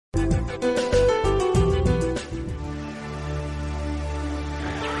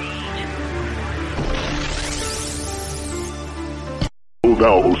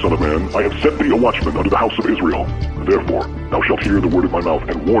thou, O son of man, I have set thee a watchman unto the house of Israel. Therefore, thou shalt hear the word of my mouth,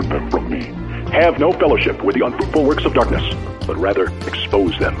 and warn them from me. Have no fellowship with the unfruitful works of darkness, but rather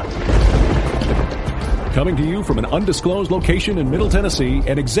expose them. Coming to you from an undisclosed location in Middle Tennessee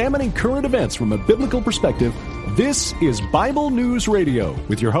and examining current events from a biblical perspective, this is Bible News Radio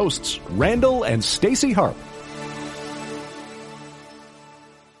with your hosts, Randall and Stacy Harp.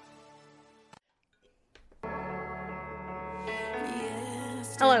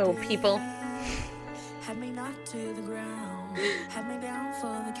 Hello, people.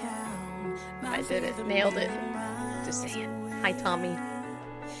 I did it. Nailed it. Just saying. Hi, Tommy.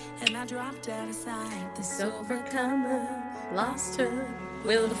 And I dropped out of sight. This overcomer lost her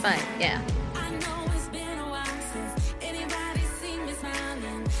will to fight. Yeah. I know it's been a while since anybody seen me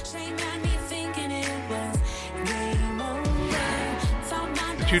smiling. Shame on me thinking it was game over.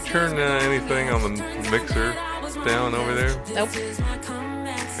 Did you turn anything on the mixer down over there? Nope. Okay.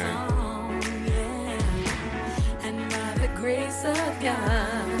 And by the grace of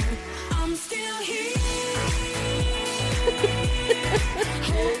God, I'm still here.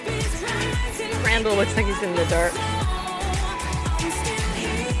 Randall looks like he's in the dark.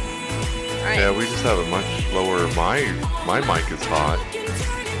 Right. Yeah, we just have a much lower. My mic is hot,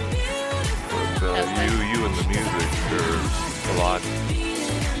 but you and the music are a lot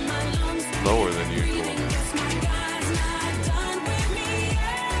lower than usual.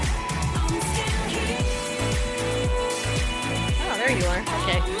 Oh, there you are.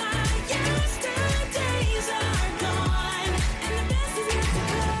 Okay.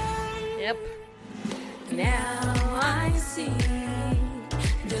 Yep. Now I see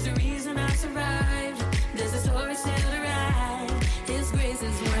there's a reason I survived. There's a story still to write. His grace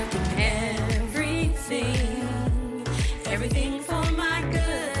is working everything for my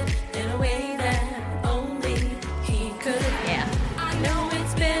good in a way that only He could. Yeah. I know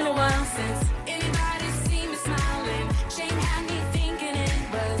it's been a while since anybody seen me smiling. Shame had me thinking it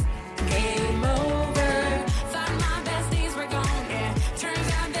was game over. Thought my best days were gone. Yeah. Turns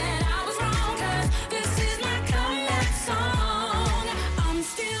out that I was wrong, 'cause this is my comeback song. I'm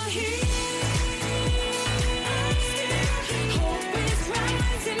still here. Hope is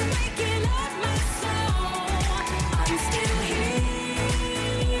rising, waking up my soul. I'm still here.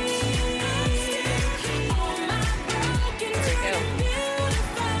 All my broken turning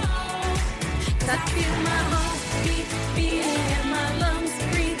beautiful. I feel my heart beat and my lungs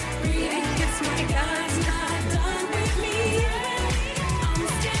breathe. It's my God's not done with me. I'm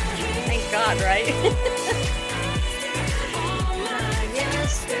still here. Thank God, right? All my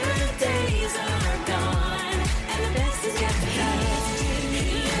yesterdays are gone, and the best is yet to come. He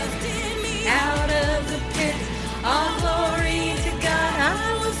lifted me out of the pit. All glory to God. I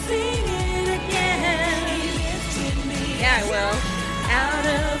will sing it again. He lifted me. Yeah, I will. Out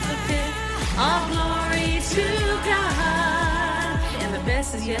of the pit. All glory to God. And the best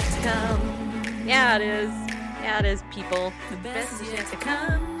is yet to come. Yeah, it is. Yeah, it is, people. The best is yet to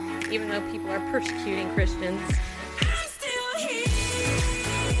come. Even though people are persecuting Christians. I'm still here.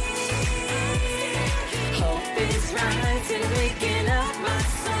 Hope is rising, waking up my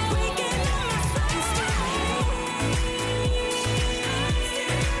soul. I'm still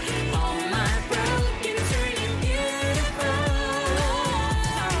here. All my broken turning beautiful.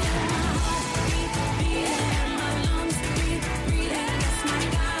 And my lungs breathe. Yes, my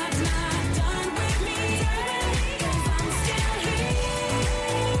God's not done with me. 'Cause I'm still here.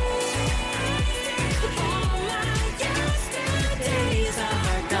 All my yesterdays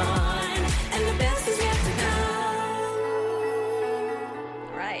are gone, and the best is yet to come.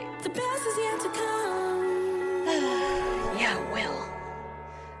 Right. The best is yet to come. Yeah, well.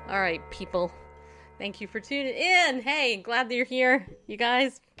 All right, people. Thank you for tuning in. Hey, glad that you're here, you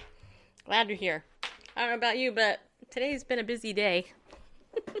guys. Glad you're here. I don't know about you, but today's been a busy day.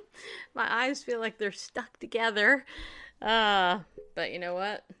 My eyes feel like they're stuck together. But you know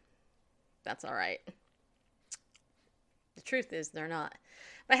what? That's all right. The truth is they're not.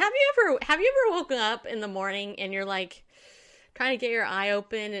 But have you ever woken up in the morning and you're like trying to get your eye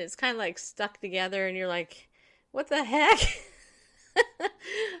open and it's kind of like stuck together and you're like, what the heck?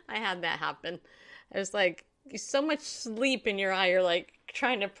 I had that happen. It was like so much sleep in your eye. You're like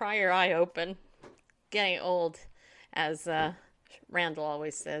trying to pry your eye open. Getting old, as Randall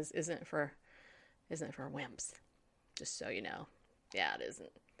always says, isn't for wimps. Just so you know. Yeah, it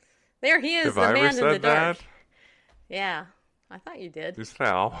isn't. There he is, Have the I man ever in the said dark. that? Yeah, I thought you did. Just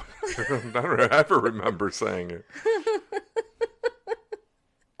how? I don't ever remember saying it.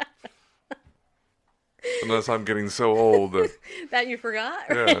 Unless I'm getting so old that That you forgot?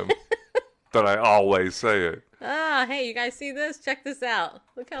 yeah, that I always say it. haha, hey, you guys see this? Check this out.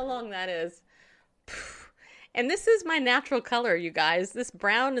 Look how long that is. And this is my natural color, you guys. This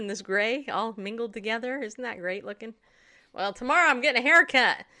brown and this gray all mingled together. Isn't that great looking? Well, tomorrow I'm getting a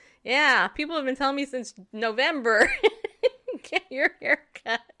haircut. Yeah, people have been telling me since November. Get your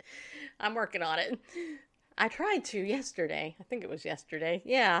haircut. I'm working on it. I tried to yesterday. I think it was yesterday.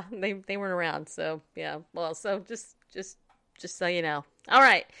 Yeah, they weren't around. So, yeah. Well, so just so you know. All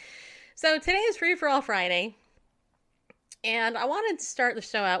right. So today is Free for All Friday. And I wanted to start the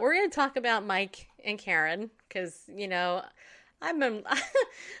show out. We're going to talk about Mike and Karen because, you know, I've been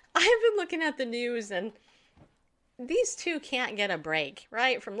looking at the news and these two can't get a break,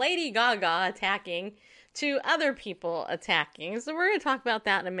 right? From Lady Gaga attacking to other people attacking. So we're going to talk about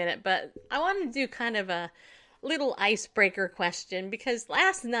that in a minute, but I wanted to do kind of a little icebreaker question because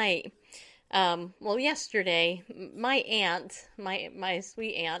last night, yesterday, my aunt, my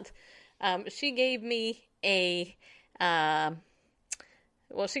sweet aunt, she gave me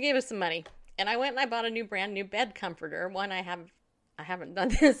she gave us some money, and I went and I bought a brand new bed comforter. One I haven't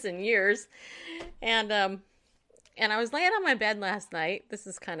done this in years, and I was laying on my bed last night. This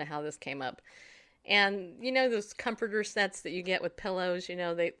is kind of how this came up. And you know those comforter sets that you get with pillows, you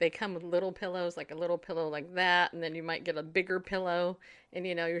know, they come with little pillows, like a little pillow like that, and then you might get a bigger pillow, and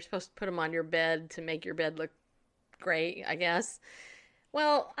you know, you're supposed to put them on your bed to make your bed look great, I guess.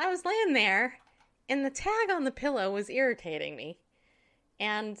 Well, I was laying there, and the tag on the pillow was irritating me.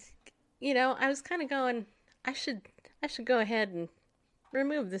 And, you know, I was kind of going, I should go ahead and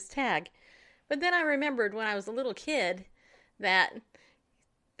remove this tag. But then I remembered when I was a little kid that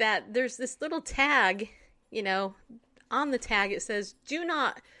there's this little tag, you know, on the tag it says, do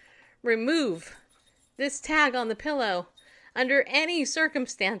not remove this tag on the pillow under any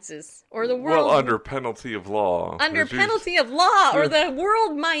circumstances, or the world... Well, under penalty of law. Under penalty of law, or the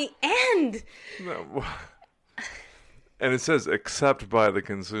world might end. No. And it says, except by the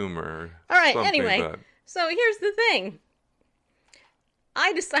consumer. All right, anyway, so here's the thing.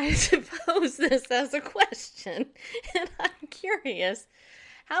 I decided to pose this as a question, and I'm curious,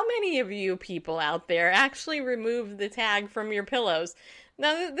 how many of you people out there actually remove the tag from your pillows?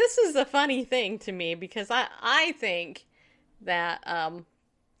 Now, this is a funny thing to me, because I think that,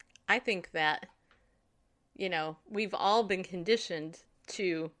 you know, we've all been conditioned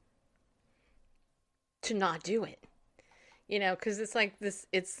to not do it. You know, because it's like this,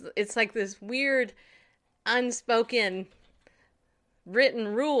 it's like this weird, unspoken, written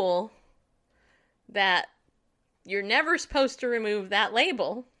rule that you're never supposed to remove that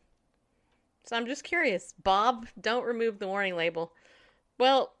label. So I'm just curious. Bob, don't remove the warning label.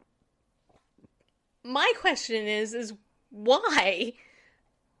 Well, my question is why?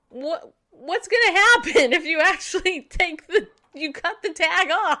 What's going to happen if you actually you cut the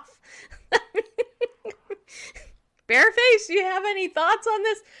tag off? Bareface, do you have any thoughts on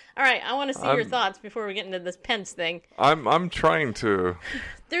this? All right, I want to see your thoughts before we get into this Pence thing. I'm trying to...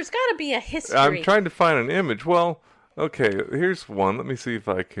 There's got to be a history. I'm trying to find an image. Well, okay, here's one. Let me see if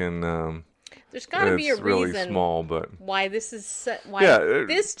I can... There's got to be a reason really small, but... why this is...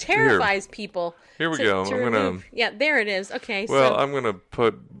 this terrifies people. Here we go. I'm gonna... Yeah, there it is. Okay, well, I'm going to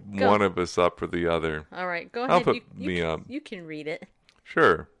put one of us up for the other. All right, go ahead. I'll put me up. You can read it.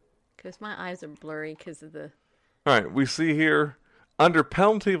 Sure. Because my eyes are blurry because of the... All right, we see here, under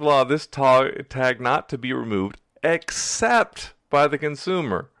penalty of law, this tag not to be removed except by the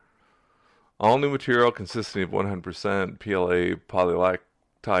consumer. All new material consisting of 100% PLA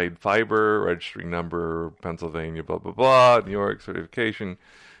polylactide fiber, registry number, Pennsylvania, blah, blah, blah, New York certification.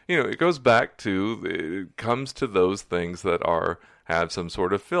 You know, it goes back to, it comes to those things that have some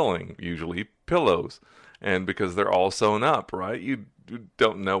sort of filling, usually pillows. And because they're all sewn up, right? You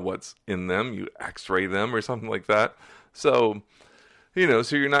don't know what's in them. You x-ray them or something like that. So, you know,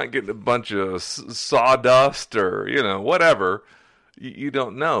 so you're not getting a bunch of sawdust or, you know, whatever. You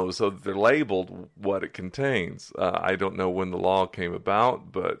don't know. So they're labeled what it contains. I don't know when the law came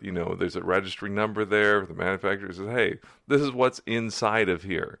about, but, you know, there's a registry number there. The manufacturer says, hey, this is what's inside of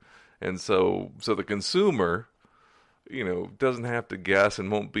here. And so the consumer... you know, doesn't have to guess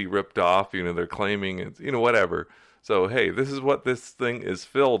and won't be ripped off. You know, they're claiming it's, you know, whatever. So, hey, this is what this thing is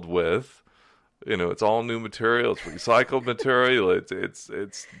filled with. You know, it's all new material. It's recycled material.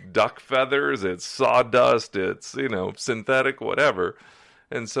 It's duck feathers. It's sawdust. It's, you know, synthetic, whatever.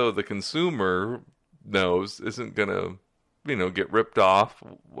 And so the consumer isn't going to, you know, get ripped off,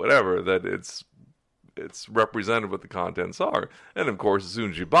 whatever, that it's represented what the contents are. And, of course, as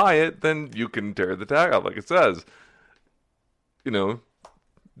soon as you buy it, then you can tear the tag off, like it says. You know,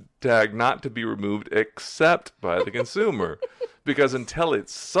 tag not to be removed except by the consumer. Because until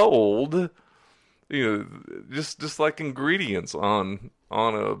it's sold, just like ingredients on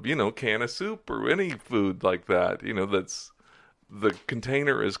a can of soup or any food like that. That's the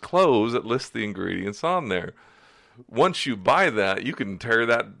container is closed. It lists the ingredients on there. Once you buy that, you can tear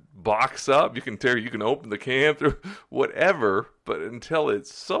that box up. You can open the can through whatever. But until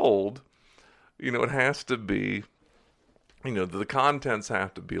it's sold, it has to be, the contents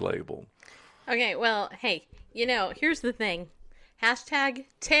have to be labeled. Okay, well, hey, here's the thing. Hashtag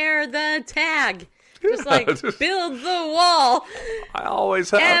tear the tag. Just like build the wall. I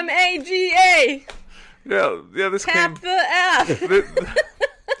always have. MAGA. Yeah, this Tap the F.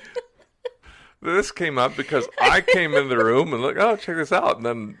 This came up because I came in the room and check this out. And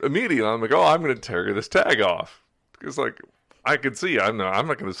then immediately I'm like, I'm going to tear this tag off. Because, I could see, I'm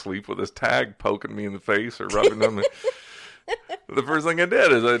not going to sleep with this tag poking me in the face or rubbing on me. The first thing I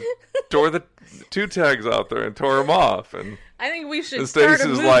did is I tore the 2 tags out there and tore them off. And I think we should start a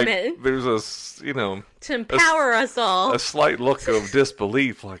movement. There's to empower us all. A slight look of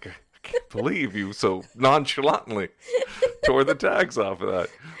disbelief, I can't believe you so nonchalantly tore the tags off of that.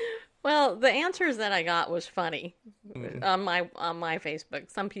 Well, the answers that I got was funny on my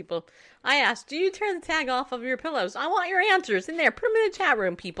Facebook. Some people, I asked, do you tear the tag off of your pillows? I want your answers in there. Put them in the chat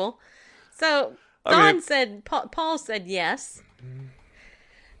room, people. So Paul said yes.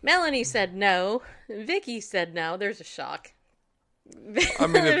 Melanie said no. Vicky said no. There's a shock.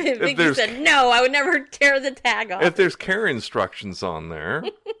 Vicky said no. I would never tear the tag off. If there's care instructions on there.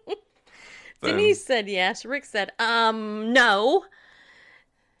 Denise said yes. Rick said no.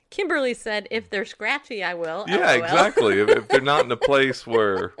 Kimberly said, if they're scratchy, I will. Yeah, LOL. Exactly. if they're not in a place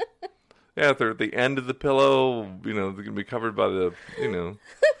where, if they're at the end of the pillow, they're going to be covered by the,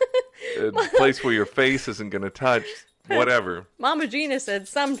 a place where your face isn't going to touch, whatever. Mama Gina said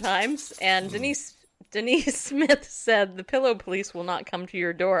sometimes, and Denise Smith said, the pillow police will not come to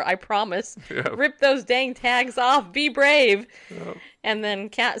your door, I promise. Yeah. Rip those dang tags off. Be brave. Yeah. And then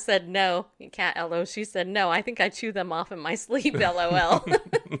Kat said no. Kat LO, she said no. I think I chew them off in my sleep, LOL.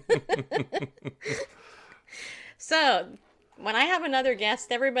 So, when I have another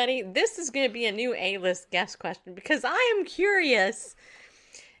guest, everybody, this is going to be a new A-list guest question because I am curious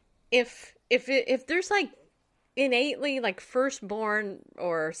if there's innately firstborn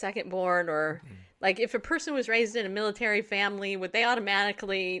or secondborn or if a person was raised in a military family, would they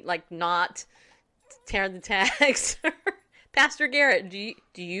automatically not tear the tags? Pastor Garrett, do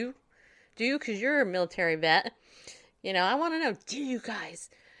you? Because you're a military vet. I want to know, do you guys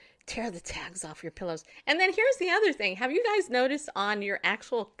tear the tags off your pillows? And then here's the other thing. Have you guys noticed on your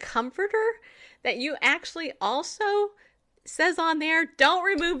actual comforter that you actually also says on there, don't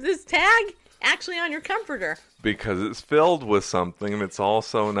remove this tag, actually on your comforter? Because it's filled with something and it's all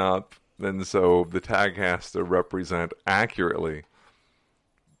sewn up, and so the tag has to represent accurately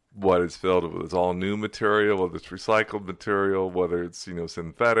what it's filled with. It's all new material, whether it's recycled material, whether it's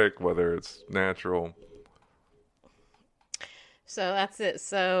synthetic, whether it's natural. So that's it.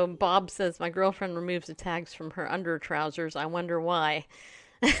 So Bob says, my girlfriend removes the tags from her under trousers. I wonder why.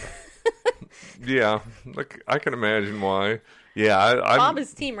 Yeah, I can imagine why. Yeah, Bob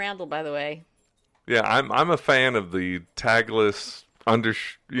is Team Randall, by the way. Yeah, I'm a fan of the tagless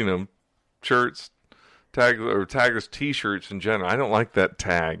shirts. Tagless T-shirts in general. I don't like that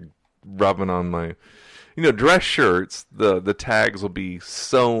tag rubbing on my, dress shirts. The tags will be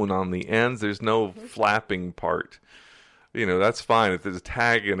sewn on the ends. There's no flapping part. That's fine if there's a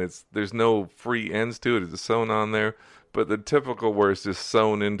tag and there's no free ends to it. It's sewn on there. But the typical where it's just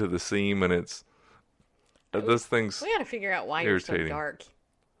sewn into the seam and it's those things. We got to figure out why irritating. You're so dark.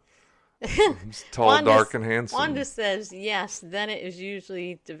 Tall, dark, and handsome. Wanda says yes. Then it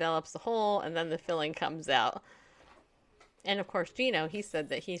usually develops the hole, and then the filling comes out. And of course, Gino, he said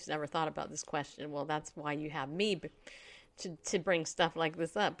that he's never thought about this question. Well, that's why you have me to bring stuff like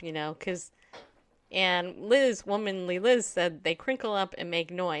this up, because. And womanly Liz said they crinkle up and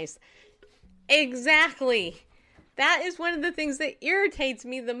make noise. Exactly. That is one of the things that irritates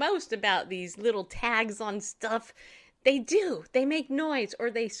me the most about these little tags on stuff. They do. They make noise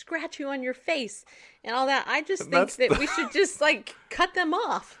or they scratch you on your face and all that. I just think that we should just cut them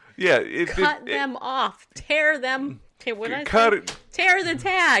off. Yeah. Cut them off. Tear them. Tear the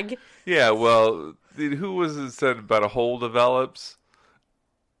tag. Yeah, well, who was it said about a hole develops?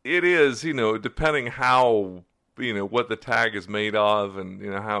 It is, depending how, what the tag is made of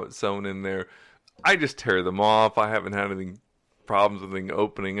and, how it's sewn in there. I just tear them off. I haven't had any problems with anything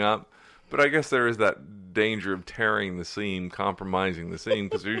opening up. But I guess there is that danger of tearing the seam, compromising the seam,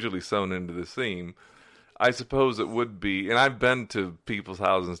 because they're usually sewn into the seam. I suppose it would be, and I've been to people's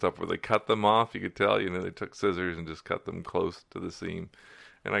houses and stuff where they cut them off. You could tell, they took scissors and just cut them close to the seam.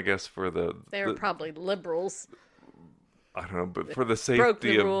 And I guess for they were probably liberals. I don't know, but for the safety Broke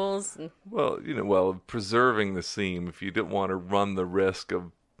the of rules. preserving the seam, if you didn't want to run the risk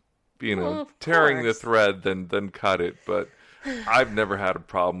of, Of tearing the course. thread, then cut it. But I've never had a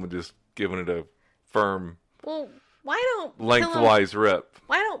problem with just giving it a firm Well, why don't lengthwise rip.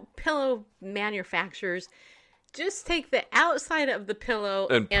 Why don't pillow manufacturers just take the outside of the pillow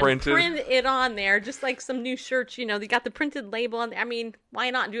And print it on there, just like some new shirts, they got the printed label on there. I mean, why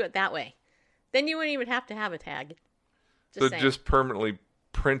not do it that way? Then you wouldn't even have to have a tag. Just permanently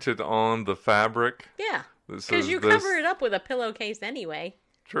printed on the fabric. Yeah, because you cover it up with a pillowcase anyway.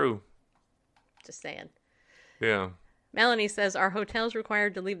 True. Just saying. Yeah. Melanie says, are hotels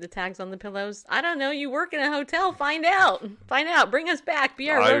required to leave the tags on the pillows? I don't know. You work in a hotel. Find out. Find out. Bring us back. Be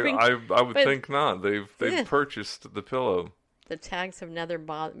our roving. I would think not. They've purchased the pillow. The tags have never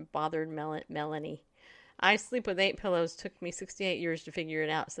bothered Melanie. I sleep with 8 pillows. Took me 68 years to figure it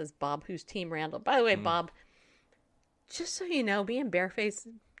out, says Bob, who's Team Randall. By the way, Bob, just so you know, me and Bareface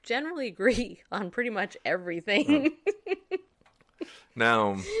generally agree on pretty much everything.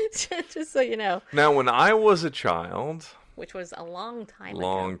 Now, just so you know. Now, when I was a child, which was a long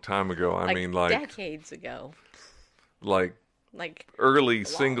time ago. I mean, like decades ago. Like early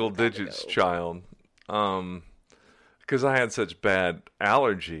single digits child. Because I had such bad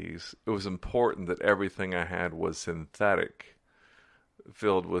allergies, it was important that everything I had was synthetic,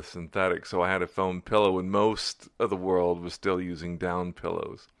 filled with synthetic. So I had a foam pillow, and most of the world was still using down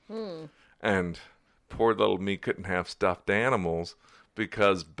pillows. And poor little me couldn't have stuffed animals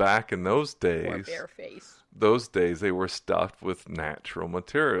because back in those days, they were stuffed with natural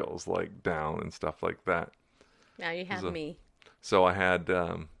materials like down and stuff like that. Now you have me. So I had,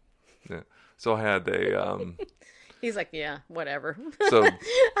 He's like, yeah, whatever. So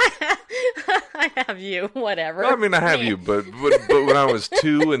I have you, whatever. I mean, I have you, but when I was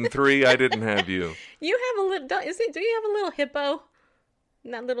 2 and 3, I didn't have you. You have a little. Do you have a little hippo?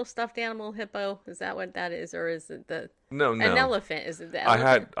 That little stuffed animal hippo? Is that what that is, or is it No. An elephant? Is it the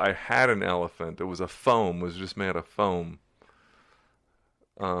elephant? I had an elephant. It was a foam. It was just made of foam.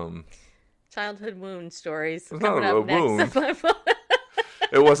 Childhood wound stories. It's Coming not up a next. wound.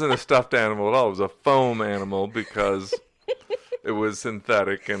 It wasn't a stuffed animal at all. It was a foam animal because it was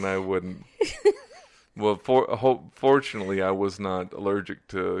synthetic, and I wouldn't. Well, fortunately, I was not allergic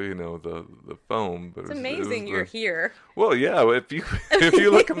to the foam. But it's amazing you're here. Well, yeah. If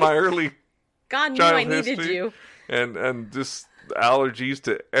you look at my early God knew I needed history, you, and just allergies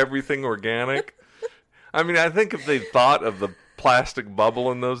to everything organic. I mean, I think if they thought of the plastic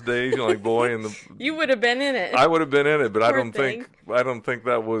bubble in those days, like boy, you would have been in it. I would have been in it, but I don't thing. think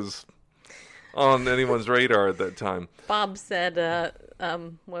that was on anyone's radar at that time. Bob said,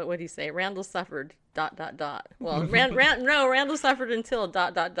 what would he say? Randall suffered ... Well, Randall suffered until ...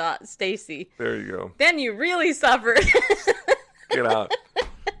 Stacy. There you go. Then you really suffered. Get out.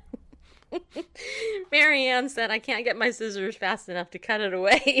 Marianne said, I can't get my scissors fast enough to cut it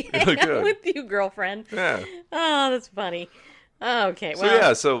away. Good. I'm with you, girlfriend. Yeah. Oh, that's funny. Okay,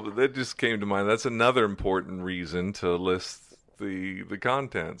 well. So that just came to mind. That's another important reason to list the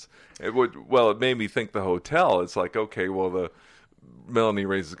contents. It made me think the hotel. It's like, okay, well, Melanie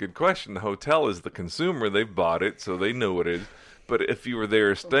raises a good question. The hotel is the consumer. They've bought it, so they know what it is. But if you were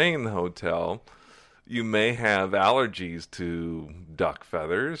there staying in the hotel, you may have allergies to duck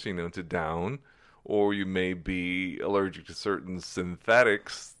feathers, to down, or you may be allergic to certain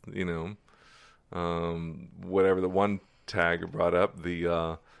synthetics, whatever the one tag brought up,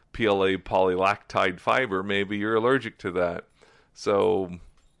 the PLA polylactide fiber, maybe you're allergic to that. So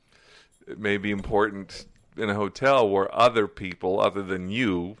it may be important in a hotel where other people, other than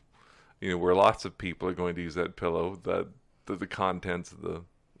you, where lots of people are going to use that pillow, that the contents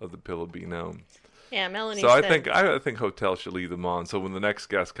of the pillow be known. Yeah, Melanie. So said, I think hotels should leave them on. So when the next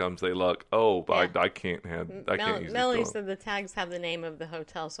guest comes, they look. Oh, yeah. I can't use. Melanie said the tags have the name of the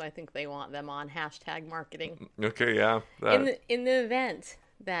hotel, so I think they want them on #marketing. Okay, yeah. In the event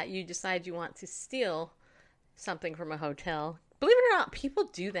that you decide you want to steal something from a hotel, believe it or not, people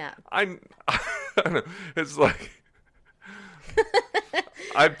do that. I know. It's like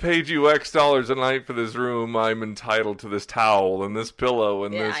I paid you X dollars a night for this room. I'm entitled to this towel and this pillow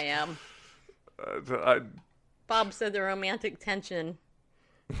and this. Yeah, I am. Bob said the romantic tension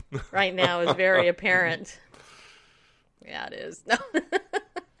right now is very apparent. Yeah, it is. No.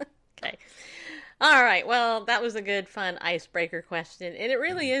 Okay. All right. Well, that was a good, fun icebreaker question. And it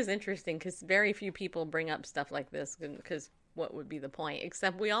really is interesting because very few people bring up stuff like this because what would be the point?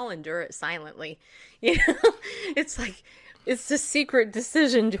 Except we all endure it silently. It's like, it's a secret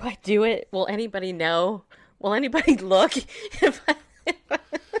decision. Do I do it? Will anybody know? Will anybody look?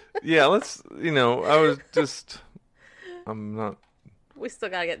 Yeah, I'm not. We still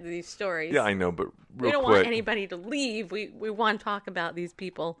gotta get to these stories. Yeah, I know, but real quick. We don't want anybody to leave. We want to talk about these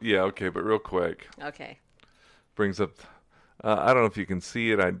people. Yeah, okay, but real quick. Okay. Brings up, I don't know if you can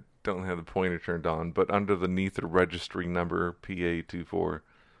see it. I don't have the pointer turned on, but underneath the registry number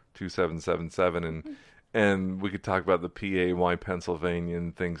PA242777, and we could talk about the PA, why Pennsylvania,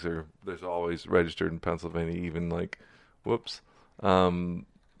 and there's always registered in Pennsylvania, even like,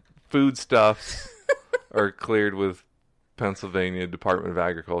 foodstuffs are cleared with Pennsylvania Department of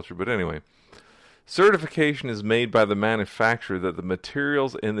Agriculture. But anyway, certification is made by the manufacturer that the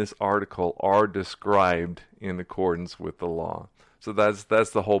materials in this article are described in accordance with the law. So that's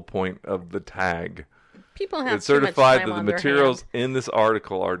the whole point of the tag. People have it's certified too much time that the on their materials hand. in this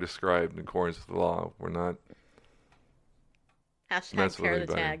article are described in accordance with the law. We're not Hashtag mess with tear the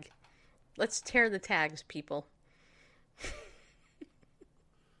anybody. tag. Let's tear the tags, people.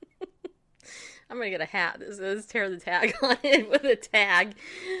 I'm going to get a hat that says tear the tag on it with a tag.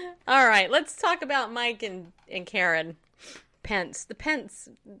 All right, let's talk about Mike and Karen Pence. The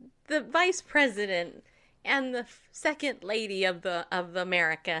vice president and the second lady of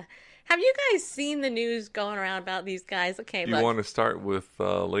America. Have you guys seen the news going around about these guys? Okay, You want to start with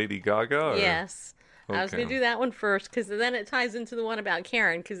Lady Gaga? Or? Yes. I was Okay. going to do that one first because then it ties into the one about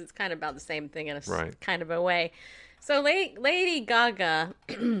Karen because it's kind of about the same thing in a Right. kind of a way. So Lady Gaga...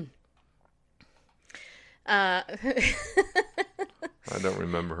 I don't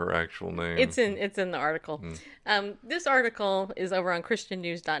remember her actual name. It's in the article. This article is over on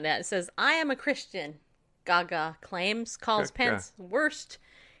ChristianNews.net. It says, "I am a Christian," Gaga claims, calls Gaga. Pence worst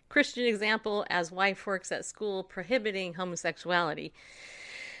Christian example as wife works at school prohibiting homosexuality.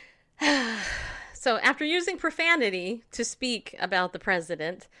 So after using profanity to speak about the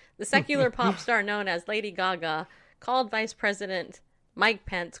president, the secular pop star known as Lady Gaga called Vice President Mike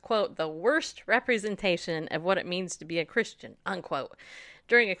Pence, quote, "the worst representation of what it means to be a Christian," unquote,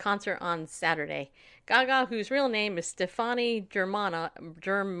 during a concert on Saturday. Gaga, whose real name is Stefani Germanotta,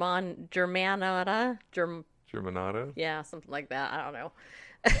 yeah, something like that, I don't know,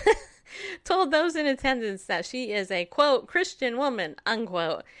 told those in attendance that she is a, quote, "Christian woman,"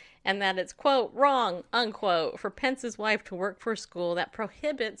 unquote, and that it's, quote, "wrong," unquote, for Pence's wife to work for a school that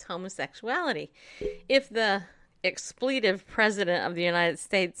prohibits homosexuality. If the expletive president of the United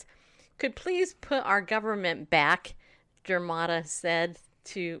States could please put our government back, Germanotta said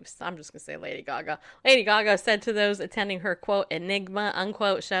to, I'm just going to say Lady Gaga. Lady Gaga said to those attending her, quote, "enigma,"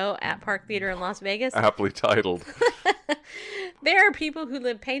 unquote, show at Park Theater in Las Vegas. Aptly titled. "There are people who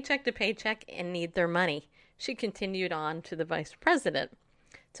live paycheck to paycheck and need their money." She continued on to the vice president.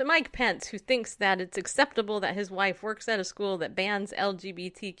 To Mike Pence, who thinks that it's acceptable that his wife works at a school that bans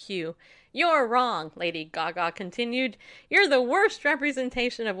LGBTQ, "You're wrong," Lady Gaga continued. "You're the worst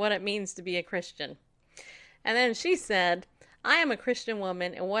representation of what it means to be a Christian." And then she said, "I am a Christian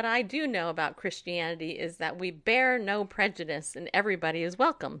woman, and what I do know about Christianity is that we bear no prejudice and everybody is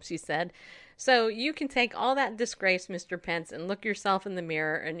welcome," she said. "So you can take all that disgrace, Mr. Pence, and look yourself in the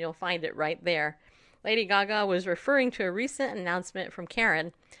mirror and you'll find it right there." Lady Gaga was referring to a recent announcement from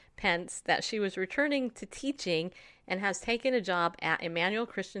Karen Pence that she was returning to teaching and has taken a job at Emmanuel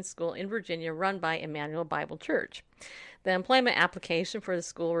Christian School in Virginia run by Emmanuel Bible Church. The employment application for the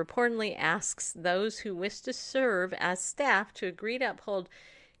school reportedly asks those who wish to serve as staff to agree to uphold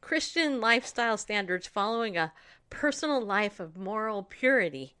Christian lifestyle standards following a personal life of moral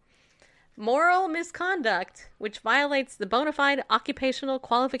purity. Moral misconduct, which violates the bona fide occupational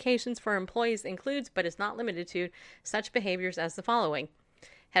qualifications for employees, includes, but is not limited to, such behaviors as the following: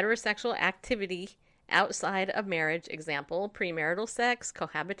 heterosexual activity outside of marriage, example, premarital sex,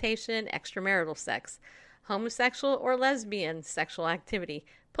 cohabitation, extramarital sex; homosexual or lesbian sexual activity;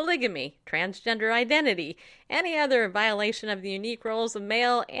 polygamy; transgender identity; any other violation of the unique roles of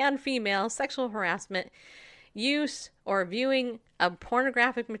male and female; sexual harassment; use or viewing of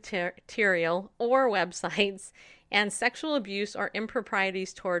pornographic material or websites; and sexual abuse or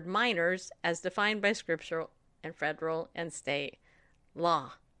improprieties toward minors as defined by scriptural and federal and state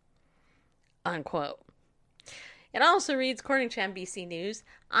law, unquote. It also reads, according to NBC News,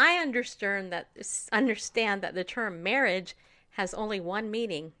 "I understand that the term marriage has only one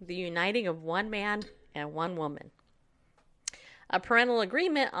meaning: the uniting of one man and one woman." A parental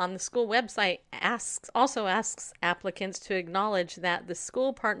agreement on the school website also asks applicants to acknowledge that the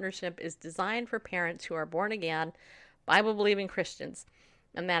school partnership is designed for parents who are born-again, Bible-believing Christians,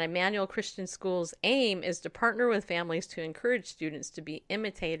 and that Emmanuel Christian School's aim is to partner with families to encourage students to be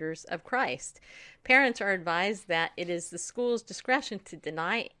imitators of Christ. Parents are advised that it is the school's discretion to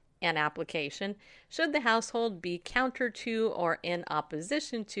deny and application should the household be counter to or in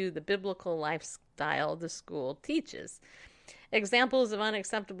opposition to the biblical lifestyle the school teaches. Examples of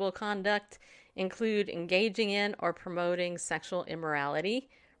unacceptable conduct include engaging in or promoting sexual immorality,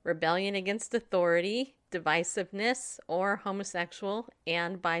 rebellion against authority, divisiveness, or homosexual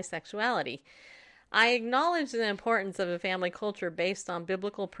and bisexuality. I acknowledge the importance of a family culture based on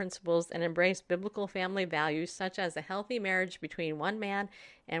biblical principles and embrace biblical family values such as a healthy marriage between one man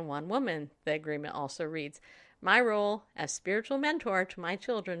and one woman, the agreement also reads. My role as spiritual mentor to my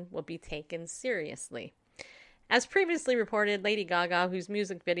children will be taken seriously. As previously reported, Lady Gaga, whose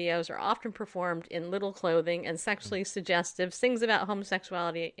music videos are often performed in little clothing and sexually suggestive, sings about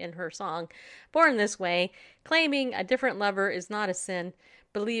homosexuality in her song, Born This Way, claiming a different lover is not a sin.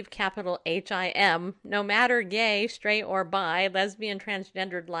 Believe capital H-I-M. No matter gay, straight, or bi, lesbian,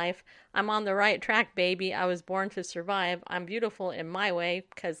 transgendered life, I'm on the right track, baby. I was born to survive. I'm beautiful in my way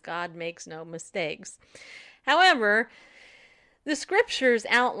because God makes no mistakes. However, the scriptures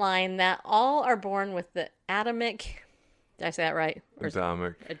outline that all are born with the Adamic, did I say that right?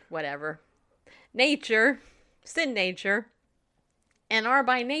 Adamic. Whatever. Nature, sin nature, and are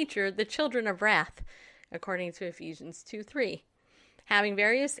by nature the children of wrath, according to Ephesians 2:3. Having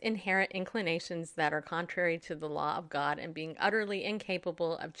various inherent inclinations that are contrary to the law of God and being utterly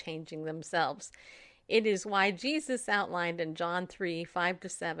incapable of changing themselves. It is why Jesus outlined in John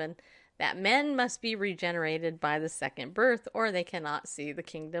 3:5-7 that men must be regenerated by the second birth, or they cannot see the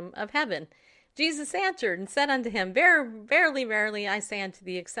kingdom of heaven. Jesus answered and said unto him, Verily, verily, I say unto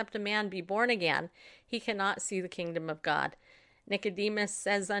thee, except a man be born again, he cannot see the kingdom of God. Nicodemus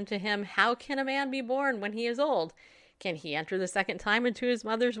says unto him, How can a man be born when he is old? Can he enter the second time into his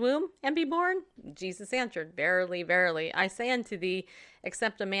mother's womb and be born? Jesus answered, Verily, verily, I say unto thee,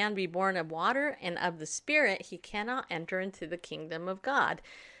 except a man be born of water and of the Spirit, he cannot enter into the kingdom of God.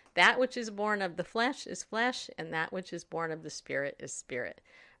 That which is born of the flesh is flesh, and that which is born of the Spirit is spirit.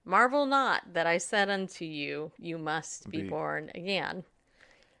 Marvel not that I said unto you, you must be born again.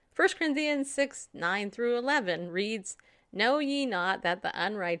 1 Corinthians 6:9-11 reads, Know ye not that the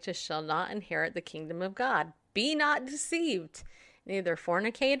unrighteous shall not inherit the kingdom of God? Be not deceived. Neither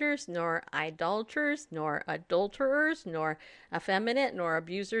fornicators, nor idolaters, nor adulterers, nor effeminate, nor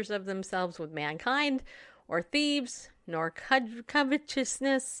abusers of themselves with mankind, or thieves, nor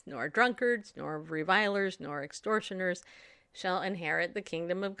covetousness, nor drunkards, nor revilers, nor extortioners shall inherit the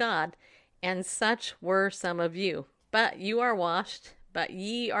kingdom of God. And such were some of you. But you are washed, but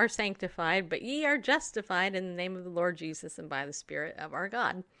ye are sanctified, but ye are justified in the name of the Lord Jesus and by the Spirit of our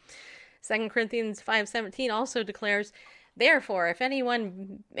God. 2 Corinthians 5:17 also declares, Therefore, if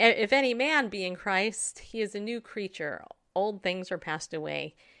any man be in Christ, he is a new creature. Old things are passed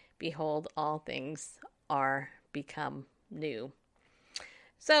away. Behold, all things are become new.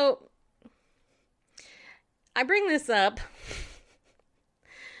 So, I bring this up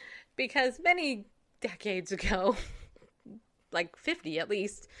because many decades ago, like 50 at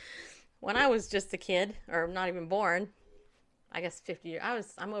least, when I was just a kid, or not even born, I guess 50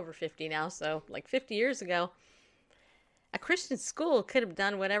 years, I'm over 50 now, so like 50 years ago, a Christian school could have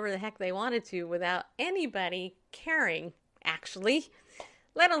done whatever the heck they wanted to without anybody caring, actually,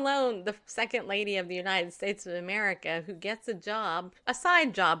 let alone the second lady of the United States of America who gets a job, a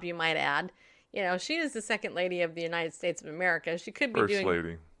side job you might add. You know, she is the second lady of the United States of America. She could be First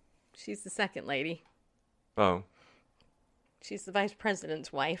lady. She's the second lady. Oh. She's the vice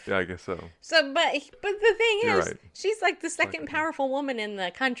president's wife. Yeah, I guess so. So, but the thing is, right. She's like the second powerful woman in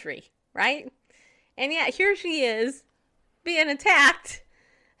the country, right? And yet here she is being attacked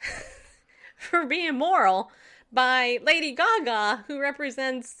for being moral by Lady Gaga, who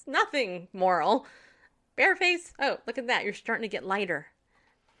represents nothing moral. Bareface, oh, look at that. You're starting to get lighter.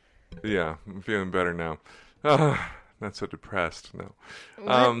 Yeah, I'm feeling better now. Not so depressed, no.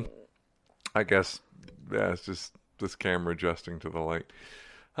 I guess, yeah, it's just this camera adjusting to the light.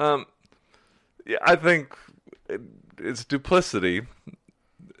 Yeah, I think it's duplicity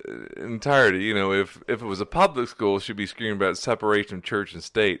entirety. You know, if it was a public school, it should be screaming about separation of church and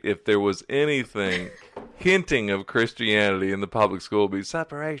state. If there was anything hinting of Christianity in the public school, it'd be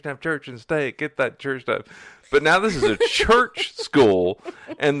separation of church and state. Get that church stuff. But now this is a church school,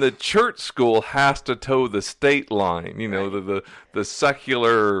 and the church school has to toe the state line. You know, right. the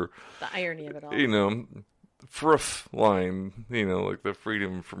secular, the irony of it all. You know, FRUF line, you know, like the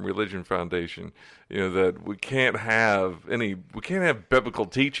Freedom from Religion Foundation, you know, that we can't have biblical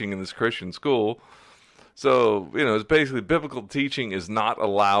teaching in this Christian school. So, you know, it's basically biblical teaching is not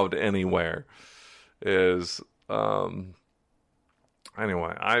allowed anywhere. Anyway,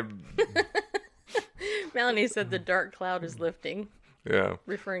 Melanie said the dark cloud is lifting. Yeah.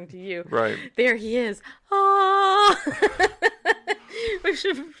 Referring to you. Right. There he is. Oh!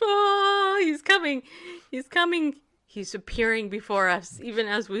 He's coming. He's coming. He's appearing before us, even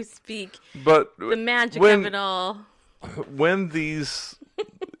as we speak. But the magic of it all. When these,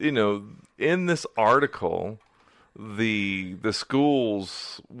 in this article, the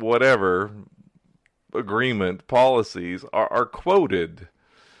schools, whatever, agreement, policies are quoted.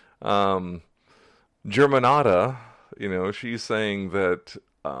 Germanata, she's saying that,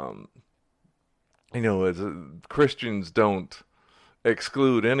 Christians don't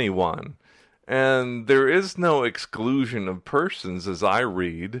exclude anyone. And there is no exclusion of persons, as I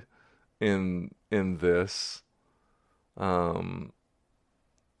read in this, in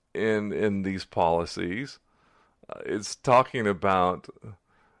these policies. It's talking about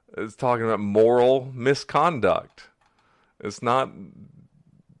moral misconduct. It's not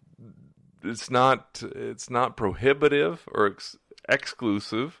prohibitive or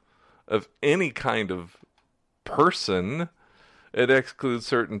exclusive of any kind of person. It excludes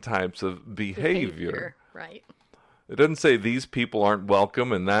certain types of behavior. Right. It doesn't say these people aren't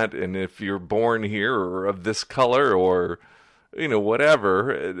welcome and if you're born here or of this color or,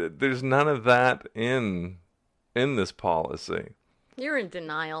 whatever. There's none of that in this policy. You're in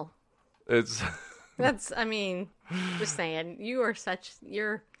denial. Just saying, you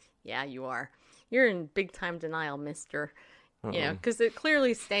are. You're in big time denial, mister. Because it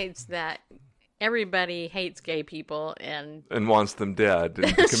clearly states that everybody hates gay people and wants them dead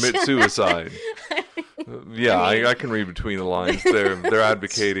and commit suicide. I can read between the lines. They're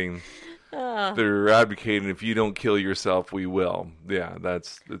advocating. They're advocating if you don't kill yourself, we will. Yeah,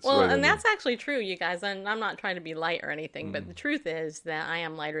 that's well, and that's actually true, you guys. And I'm not trying to be light or anything, but the truth is that I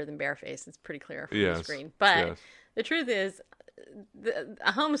am lighter than bareface. It's pretty clear from the screen. But the truth is,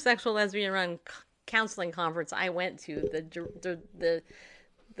 a homosexual lesbian run counseling conference I went to,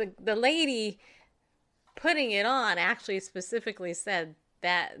 the lady putting it on actually specifically said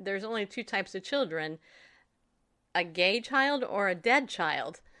that there's only two types of children: a gay child or a dead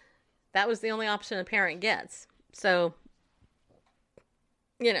child. That was the only option a parent gets. So,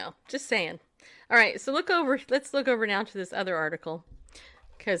 just saying. All right, so let's look over now to this other article,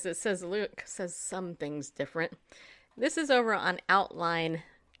 because it says some things different. This is over on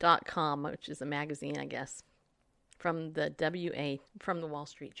Outline.com, which is a magazine, I guess, from the Wall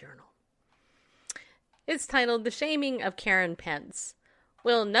Street Journal. It's titled "The Shaming of Karen Pence."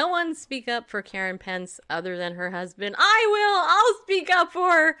 Will no one speak up for Karen Pence other than her husband? I will! I'll speak up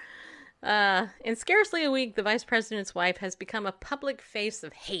for her! In scarcely a week, the vice president's wife has become a public face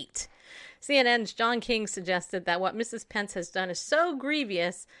of hate. CNN's John King suggested that what Mrs. Pence has done is so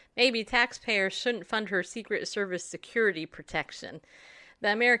grievous, maybe taxpayers shouldn't fund her Secret Service security protection.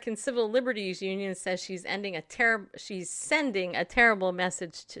 The American Civil Liberties Union says she's sending a terrible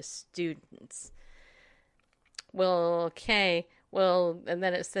message to students. Well, okay. Well, and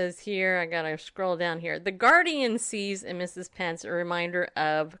then it says here, I gotta scroll down here. The Guardian sees in Mrs. Pence a reminder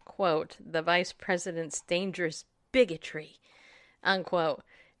of, quote, the vice president's dangerous bigotry, unquote.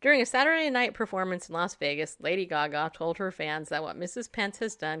 During a Saturday night performance in Las Vegas, Lady Gaga told her fans that what Mrs. Pence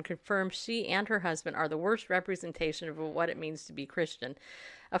has done confirms she and her husband are the worst representation of what it means to be Christian.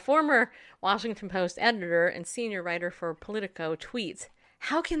 A former Washington Post editor and senior writer for Politico tweets,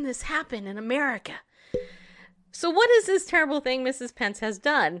 "How can this happen in America?" So what is this terrible thing Mrs. Pence has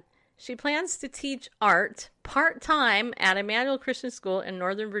done? She plans to teach art part-time at Emmanuel Christian School in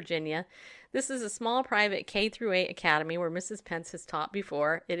Northern Virginia. This is a small private K-8 academy where Mrs. Pence has taught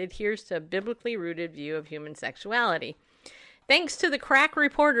before. It adheres to a biblically rooted view of human sexuality. Thanks to the crack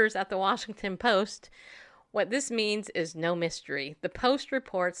reporters at the Washington Post, what this means is no mystery. The Post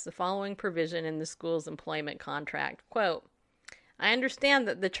reports the following provision in the school's employment contract. Quote, I understand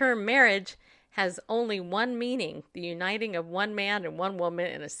that the term marriage has only one meaning, the uniting of one man and one woman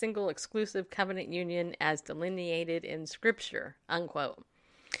in a single exclusive covenant union as delineated in Scripture, unquote.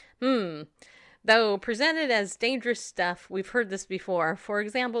 Though presented as dangerous stuff, we've heard this before. For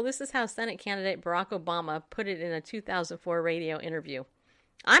example, this is how Senate candidate Barack Obama put it in a 2004 radio interview.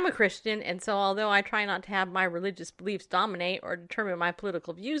 I'm a Christian, and so although I try not to have my religious beliefs dominate or determine my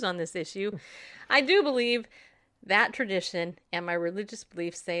political views on this issue, I do believe that tradition and my religious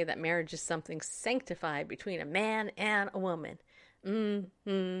beliefs say that marriage is something sanctified between a man and a woman. Well,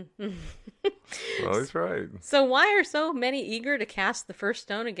 he's right. So why are so many eager to cast the first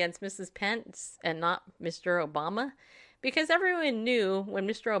stone against Mrs. Pence and not Mr. Obama? Because everyone knew when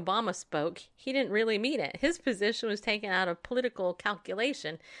Mr. Obama spoke, he didn't really mean it. His position was taken out of political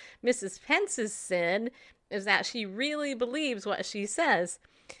calculation. Mrs. Pence's sin is that she really believes what she says.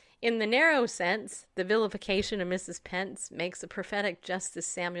 In the narrow sense, the vilification of Mrs. Pence makes a prophetic Justice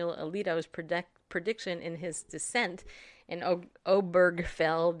Samuel Alito's prediction in his dissent in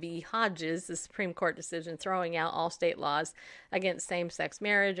Obergefell v. Hodges, the Supreme Court decision throwing out all state laws against same-sex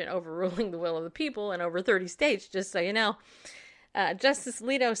marriage and overruling the will of the people in over 30 states, just so you know. Justice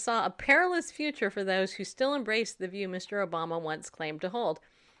Alito saw a perilous future for those who still embrace the view Mr. Obama once claimed to hold.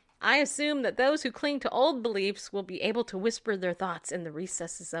 I assume that those who cling to old beliefs will be able to whisper their thoughts in the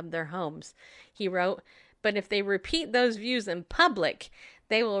recesses of their homes, he wrote, but if they repeat those views in public,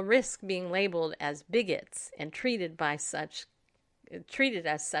 they will risk being labeled as bigots and treated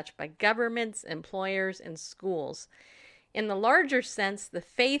as such by governments, employers, and schools. In the larger sense, the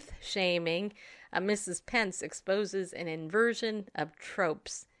faith shaming of Mrs. Pence exposes an inversion of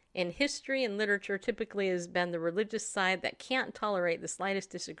tropes. In history and literature, typically has been the religious side that can't tolerate the slightest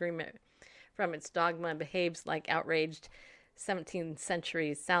disagreement from its dogma and behaves like outraged 17th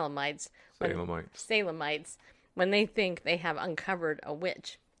century Salemites when they think they have uncovered a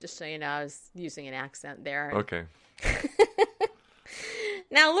witch. Just so you know, I was using an accent there. Okay.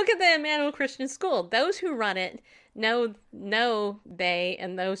 Now look at the Emmanuel Christian School. Those who run it know they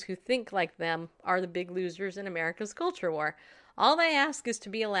and those who think like them are the big losers in America's culture war. All they ask is to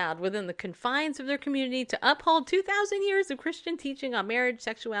be allowed within the confines of their community to uphold 2,000 years of Christian teaching on marriage,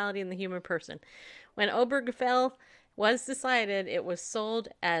 sexuality, and the human person. When Obergefell was decided, it was sold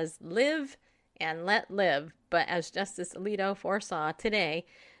as live and let live. But as Justice Alito foresaw today,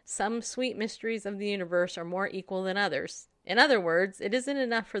 some sweet mysteries of the universe are more equal than others. In other words, it isn't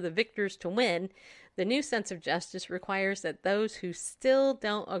enough for the victors to win. The new sense of justice requires that those who still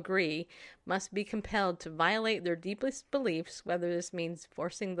don't agree must be compelled to violate their deepest beliefs, whether this means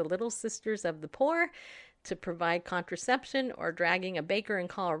forcing the little sisters of the poor to provide contraception or dragging a baker in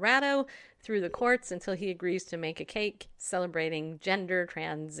Colorado through the courts until he agrees to make a cake celebrating gender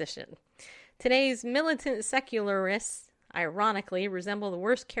transition. Today's militant secularists, ironically, resemble the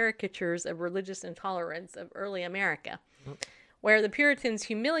worst caricatures of religious intolerance of early America. Where the Puritans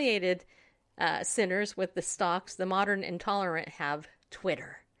humiliated sinners with the stocks, the modern intolerant have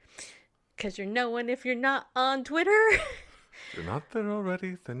Twitter. Because you're no one if you're not on Twitter. If you're not there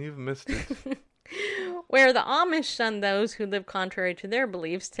already, then you've missed it. Where the Amish shun those who live contrary to their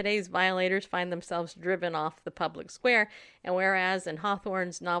beliefs, today's violators find themselves driven off the public square. And whereas in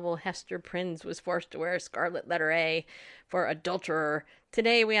Hawthorne's novel Hester Prynne was forced to wear a scarlet letter A for adulterer,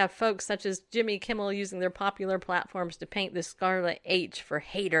 today we have folks such as Jimmy Kimmel using their popular platforms to paint the scarlet H for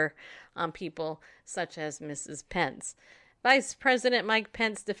hater on people such as Mrs. Pence. Vice President Mike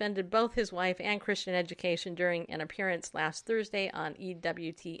Pence defended both his wife and Christian education during an appearance last Thursday on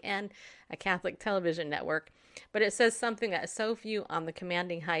EWTN, a Catholic television network. But it says something that so few on the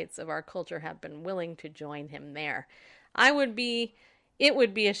commanding heights of our culture have been willing to join him there. It would be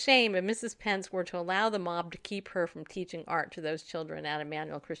a shame if Mrs. Pence were to allow the mob to keep her from teaching art to those children at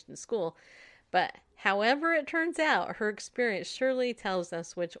Emmanuel Christian School. But however it turns out, her experience surely tells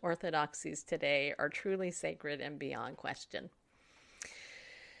us which orthodoxies today are truly sacred and beyond question.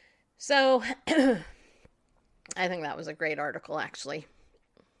 So, I think that was a great article, actually.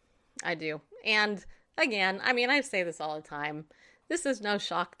 I do. And, again, I mean, I say this all the time. This is no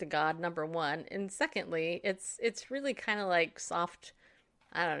shock to God, number one. And secondly, it's really kind of like soft,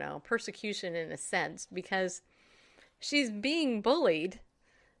 I don't know, persecution in a sense. Because she's being bullied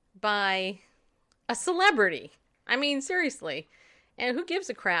by a celebrity. I mean, seriously. And who gives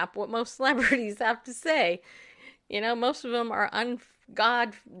a crap what most celebrities have to say? You know, most of them are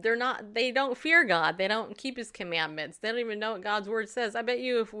they don't fear God. They don't keep his commandments. They don't even know what God's word says. I bet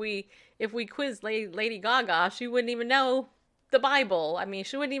you if we quiz Lady Gaga, she wouldn't even know the Bible. I mean,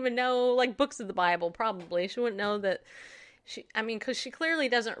 she wouldn't even know, like, books of the Bible, probably. She wouldn't know that because she clearly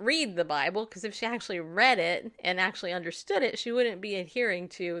doesn't read the Bible, because if she actually read it and actually understood it, she wouldn't be adhering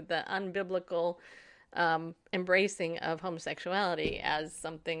to the unbiblical embracing of homosexuality as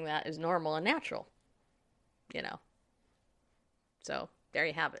something that is normal and natural. You know. So, there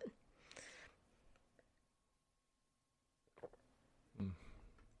you have it.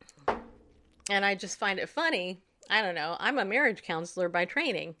 And I just find it funny. I don't know. I'm a marriage counselor by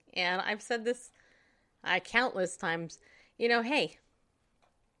training, and I've said this countless times. You know, hey,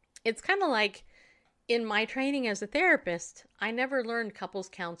 it's kind of like in my training as a therapist, I never learned couples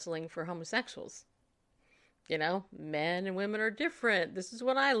counseling for homosexuals. You know, men and women are different. This is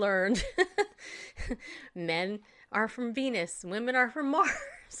what I learned. Men are from Venus. Women are from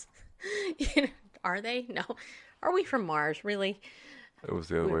Mars. You know, are they? No. Are we from Mars, really? It was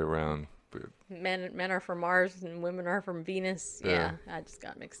the other way around. But men are from Mars and women are from Venus. Yeah, I just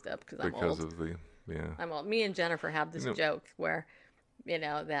got mixed up because I'm old. Because of the, yeah. I'm old. Me and Jennifer have this joke where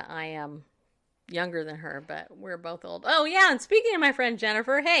that I am younger than her, but we're both old. Oh yeah, and speaking of my friend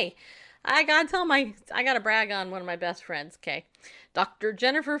Jennifer, hey, I gotta brag on one of my best friends. Okay, Dr.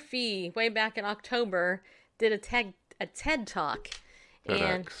 Jennifer Fee, way back in October, did a TED talk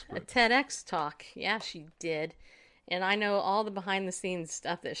and a TEDx talk. Yeah, she did. And I know all the behind the scenes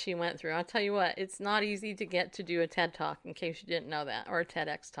stuff that she went through. I'll tell you what, it's not easy to get to do a TED talk, in case you didn't know that, or a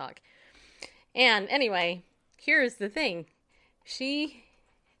TEDx talk. And anyway, here's the thing. She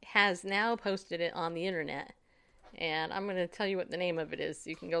has now posted it on the internet. And I'm going to tell you what the name of it is, so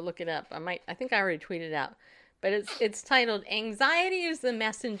you can go look it up. I think I already tweeted it out. But it's titled, Anxiety is the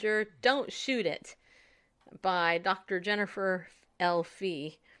Messenger, Don't Shoot It, by Dr. Jennifer L.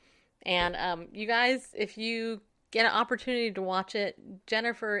 Fee. And you guys, if you get an opportunity to watch it,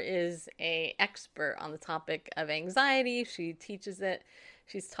 Jennifer is an expert on the topic of anxiety. She teaches it.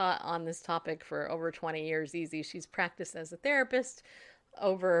 She's taught on this topic for over 20 years easy. She's practiced as a therapist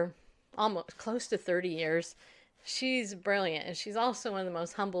over almost close to 30 years. She's brilliant, and she's also one of the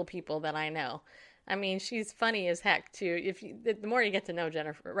most humble people that I know. I mean, she's funny as heck, too. The more you get to know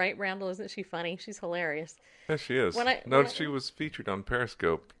Jennifer, right, Randall? Isn't she funny? She's hilarious. Yes, she is. She was featured on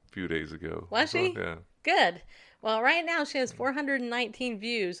Periscope a few days ago. Was she? Yeah. Good. Well, right now she has 419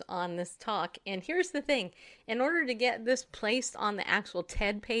 views on this talk. And here's the thing. In order to get this placed on the actual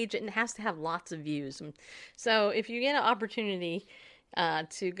TED page, it has to have lots of views. So if you get an opportunity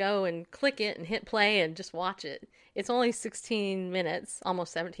to go and click it and hit play and just watch it, it's only 16 minutes,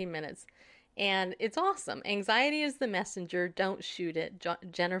 almost 17 minutes. And it's awesome. Anxiety is the messenger. Don't shoot it.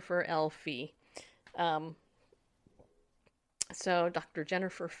 Jennifer L. Fee. So Dr.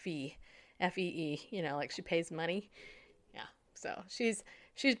 Jennifer Fee. Fee, like she pays money. Yeah. So she's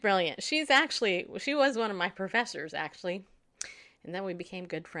brilliant. She was one of my professors, actually. And then we became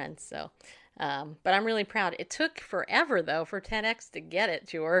good friends. So, but I'm really proud. It took forever, though, for TEDx to get it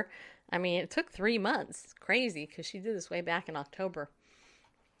to her. I mean, it took 3 months. It's crazy, because she did this way back in October.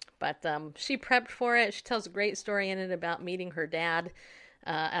 But she prepped for it. She tells a great story in it about meeting her dad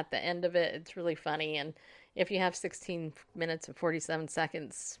at the end of it. It's really funny. And if you have 16 minutes and 47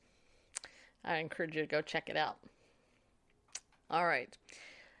 seconds, I encourage you to go check it out. All right.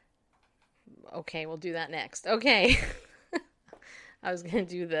 Okay, we'll do that next. Okay. I was going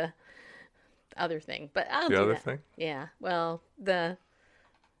to do the other thing, but I'll do that. The other thing? Yeah. Well,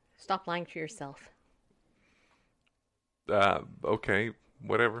 stop lying to yourself. Okay,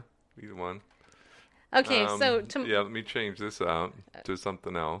 whatever. Either one. Okay, so... let me change this out to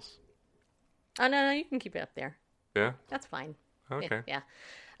something else. Oh, no, you can keep it up there. Yeah? That's fine. Okay. Yeah.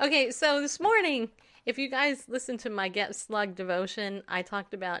 Okay, so this morning, if you guys listen to my Get Slug devotion, I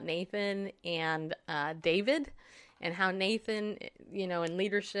talked about Nathan and David, and how Nathan, in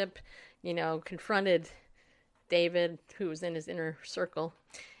leadership, confronted David, who was in his inner circle.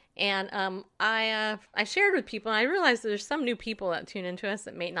 And I shared with people, and I realized there's some new people that tune into us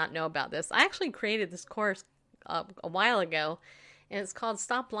that may not know about this. I actually created this course a while ago, and it's called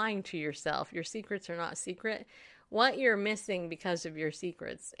Stop Lying to Yourself. Your secrets are not secret. What you're missing because of your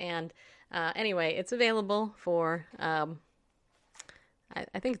secrets. And anyway, it's available for, I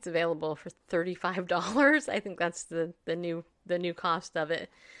think it's available for $35. I think that's the new cost of it.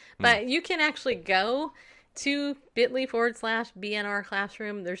 But you can actually go to bit.ly/BNR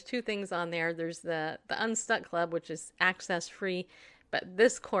Classroom. There's 2 things on there. There's the Unstuck Club, which is access free. But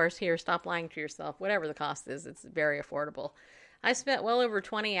this course here, Stop Lying to Yourself, whatever the cost is, it's very affordable. I spent well over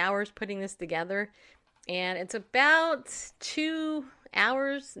 20 hours putting this together. And it's about 2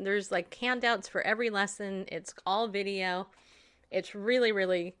 hours. There's like handouts for every lesson. It's all video. It's really,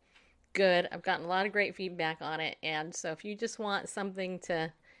 really good. I've gotten a lot of great feedback on it. And so if you just want something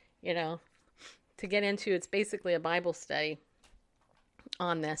to, to get into, it's basically a Bible study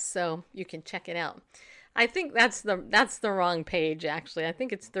on this. So you can check it out. I think that's the wrong page, actually. I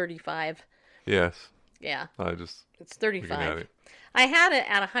think it's 35. Yes. Yeah. It's 35. I had it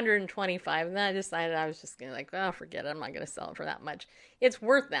at 125, and then I decided I was just going to forget it. I'm not going to sell it for that much. It's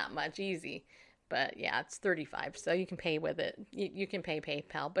worth that much, easy. But yeah, it's 35, so you can pay with it. You can pay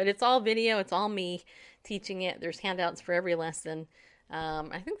PayPal, but it's all video. It's all me teaching it. There's handouts for every lesson.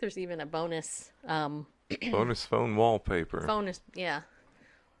 I think there's even a bonus. Bonus phone wallpaper. Yeah,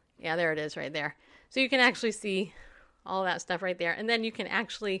 there it is right there. So you can actually see all that stuff right there. And then you can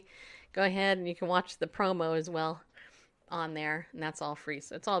actually go ahead and you can watch the promo as well on there, and that's all free.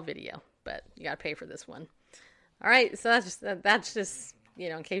 So it's all video, but you got to pay for this one. All right, so that's just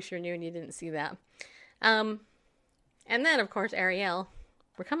in case you're new and you didn't see that. And then of course Ariel,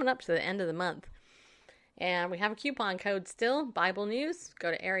 we're coming up to the end of the month, and we have a coupon code still, Bible News.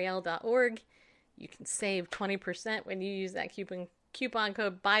 Go to ariel.org. You can save 20% when you use that coupon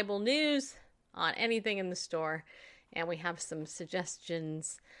code Bible News on anything in the store. And we have some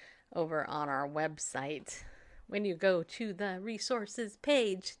suggestions over on our website. When you go to the resources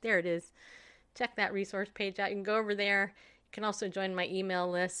page, there it is. Check that resource page out. You can go over there. You can also join my email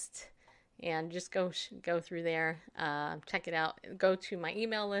list and just go through there. Check it out. Go to my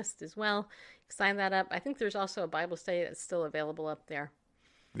email list as well. Sign that up. I think there's also a Bible study that's still available up there.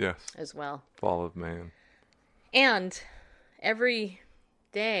 Yes. As well. Fall of Man. And every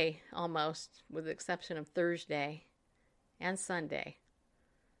day, almost, with the exception of Thursday and Sunday,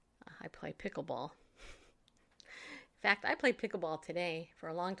 I play pickleball. In fact, I played pickleball today for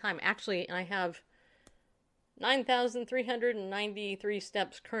a long time. Actually, I have 9,393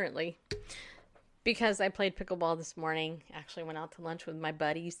 steps currently because I played pickleball this morning. Actually went out to lunch with my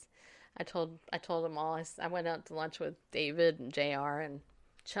buddies. I told them all. I went out to lunch with David and JR and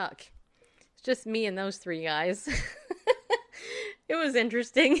Chuck. It's just me and those three guys. It was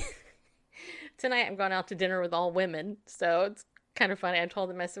interesting. Tonight I'm going out to dinner with all women, so it's kind of funny. I told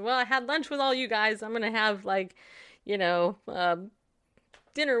them, I said, well, I had lunch with all you guys. I'm going to have,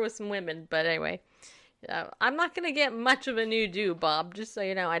 dinner with some women. But anyway, I'm not going to get much of a new do, Bob, just so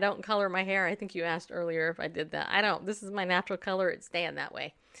you know. I don't color my hair. I think you asked earlier if I did that. I don't. This is my natural color. It's staying that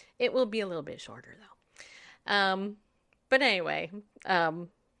way. It will be a little bit shorter, though. But anyway,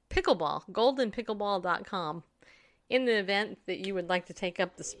 pickleball, goldenpickleball.com. In the event that you would like to take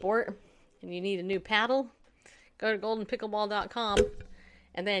up the sport and you need a new paddle, go to goldenpickleball.com,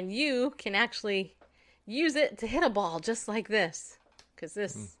 and then you can actually use it to hit a ball just like this, because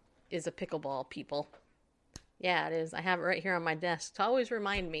this is a pickleball, people. Yeah, it is. I have it right here on my desk to always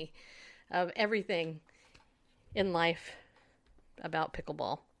remind me of everything in life about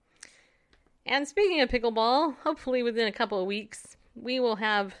pickleball. And speaking of pickleball, hopefully within a couple of weeks, we will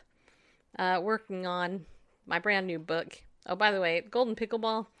have working on my brand new book. Oh, by the way, Golden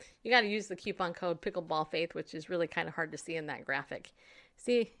Pickleball, you got to use the coupon code Pickleball Faith, which is really kind of hard to see in that graphic.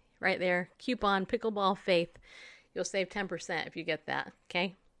 See, right there, coupon Pickleball Faith. You'll save 10% if you get that,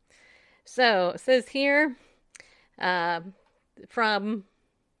 okay? So, it says here, from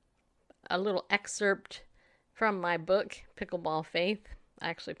a little excerpt from my book, Pickleball Faith. I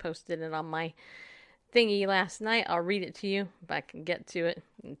actually posted it on my thingy last night. I'll read it to you if I can get to it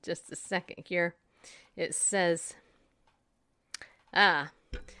in just a second here. It says,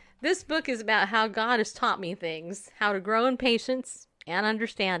 this book is about how God has taught me things, how to grow in patience and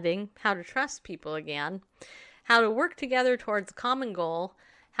understanding, how to trust people again, how to work together towards a common goal,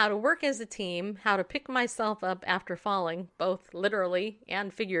 how to work as a team, how to pick myself up after falling, both literally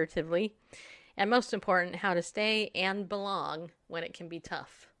and figuratively, and most important, how to stay and belong when it can be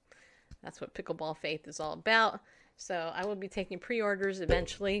tough. That's what Pickleball Faith is all about. So I will be taking pre-orders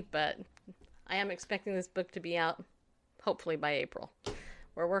eventually, but I am expecting this book to be out hopefully by April.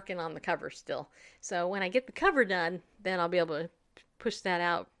 We're working on the cover still. So when I get the cover done, then I'll be able to push that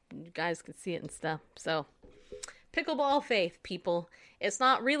out. You guys can see it and stuff. So Pickleball Faith, people. It's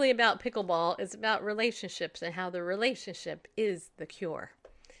not really about pickleball. It's about relationships and how the relationship is the cure.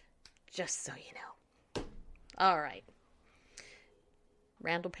 Just so you know. All right.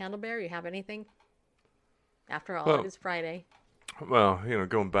 Randall Pandlebear, you have anything? After all, it is Friday. Well,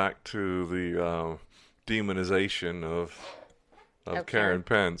 going back to the demonization of Karen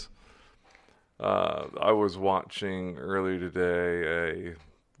Pence. I was watching earlier today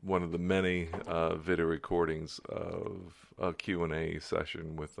one of the many video recordings of a Q&A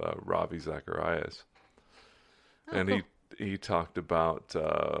session with Ravi Zacharias. And cool. He talked about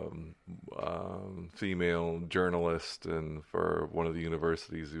female journalist, and for one of the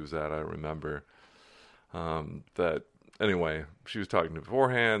universities he was at, I remember, that anyway, she was talking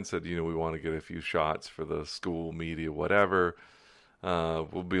beforehand, said, we want to get a few shots for the school media, whatever.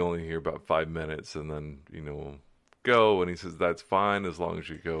 We'll be only here about 5 minutes, and then, we'll go. And he says, that's fine, as long as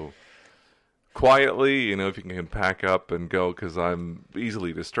you go quietly, if you can pack up and go, because I'm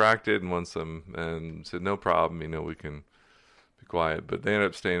easily distracted. And said, no problem, we can be quiet. But they ended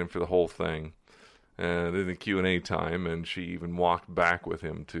up staying for the whole thing. And in the Q&A time, and she even walked back with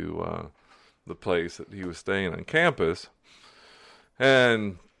him to the place that he was staying on campus.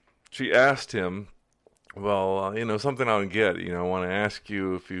 And she asked him, well, something I don't get, I want to ask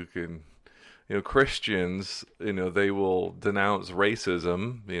you if you can, Christians, they will denounce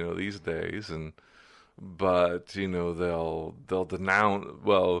racism, these days, but they'll denounce,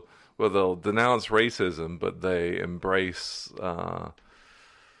 they'll denounce racism, but they embrace,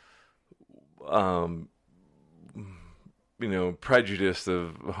 prejudice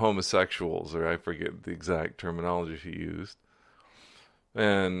of homosexuals, or I forget the exact terminology he used.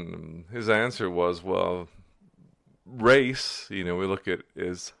 And his answer was, well, race, we look at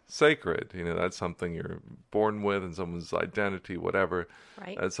is sacred. That's something you're born with, and someone's identity, whatever.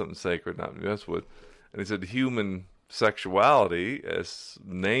 Right. That's something sacred, not to be messed with. And he said human sexuality, as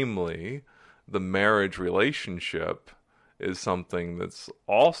namely the marriage relationship, is something that's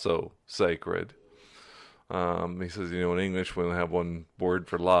also sacred. He says, in English we only have one word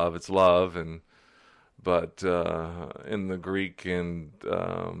for love. It's love, but in the Greek and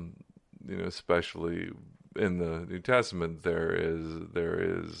especially in the New Testament, there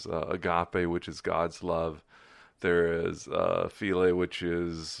is agape, which is God's love. There is philia, which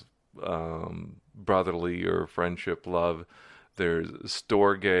is brotherly or friendship love. There's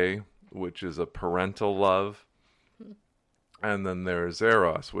storge, which is a parental love. And then there's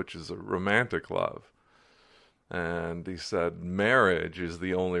eros, which is a romantic love. And he said marriage is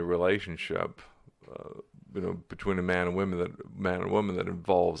the only relationship, between a man and woman that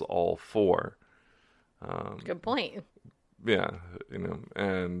involves all four. Good point. Yeah,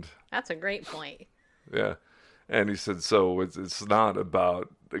 and that's a great point. Yeah, and he said so. It's not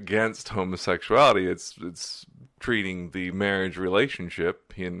about against homosexuality. It's treating the marriage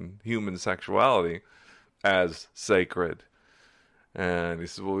relationship in human sexuality as sacred. And he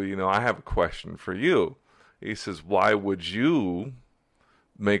said, well, I have a question for you. He says, why would you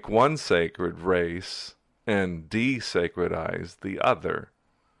make one sacred race and desacredize the other?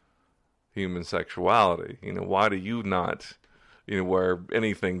 Human sexuality. Why do you not, where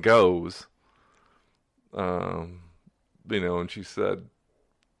anything goes? And she said,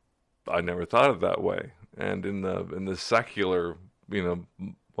 I never thought of it that way. And in the secular, well,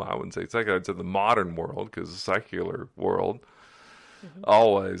 I wouldn't say secular, I'd say the modern world, because the secular world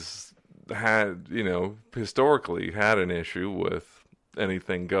always had, historically had an issue with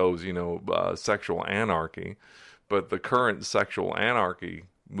anything goes, sexual anarchy. But the current sexual anarchy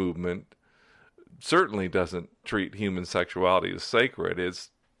movement certainly doesn't treat human sexuality as sacred.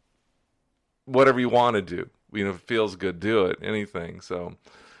 It's whatever you want to do. If it feels good, do it. Anything. So,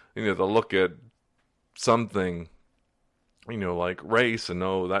 they'll look at something, like race and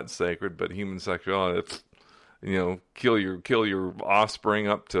that's sacred, but human sexuality, kill your offspring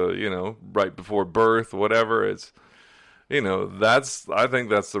up to, right before birth, whatever. It's, I think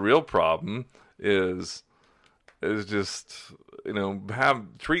that's the real problem is just,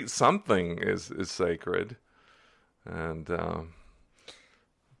 treat something as sacred. And,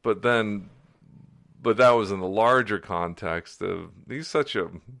 but that was in the larger context of, he's such a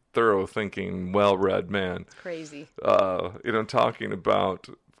thorough thinking, well-read man. Crazy. Talking about,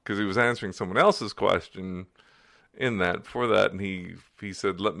 because he was answering someone else's question for that, and he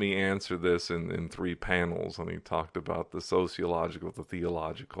said, let me answer this in 3 panels. And he talked about the sociological, the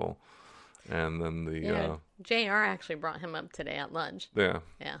theological, and then the JR actually brought him up today at lunch. Yeah.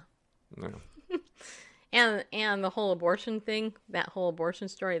 And the whole abortion thing, that whole abortion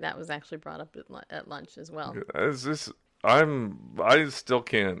story, that was actually brought up at lunch as well. I still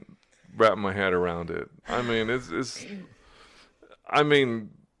can't wrap my head around it. I mean,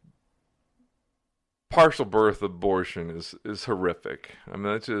 partial birth abortion is horrific.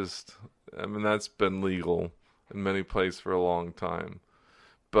 That's been legal in many places for a long time.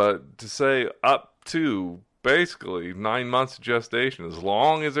 But to say up to basically 9 months of gestation, as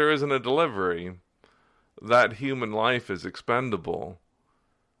long as there isn't a delivery, that human life is expendable.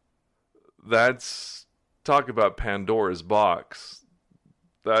 That's, talk about Pandora's box.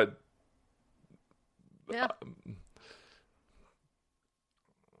 That, yeah.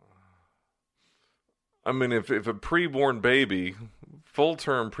 If a preborn baby,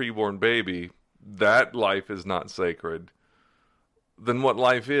 full-term preborn baby, that life is not sacred, then what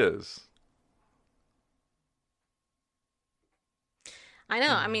life is? I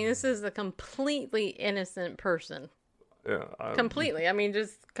know. This is a completely innocent person. Yeah. Completely.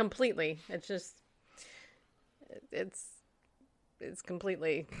 Just completely. It's just, it's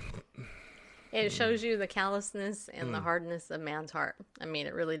completely, it shows you the callousness and the hardness of man's heart.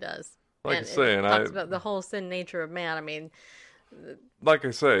 It really does. Like and I say, it talks about the whole sin nature of man. Like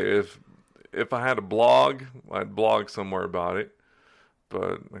I say, if I had a blog, I'd blog somewhere about it.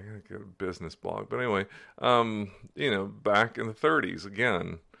 But I gotta get a business blog. But anyway, back in the 30s,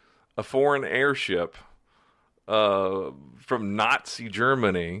 again, a foreign airship from Nazi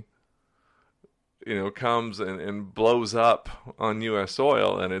Germany, comes and blows up on U.S.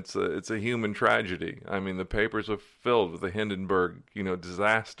 soil, and it's a human tragedy. The papers are filled with the Hindenburg,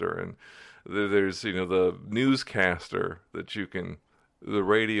 disaster, and there's, the newscaster the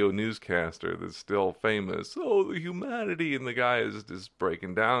radio newscaster that's still famous. Oh, the humanity, and the guy is just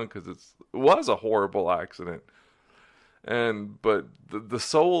breaking down because it was a horrible accident. But the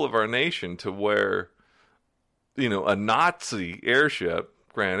soul of our nation, to where a Nazi airship,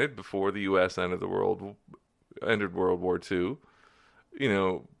 granted, before the U.S. ended World War II,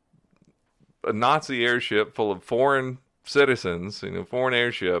 a Nazi airship full of foreign citizens, foreign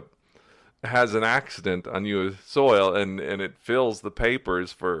airship, has an accident on U.S. soil, and it fills the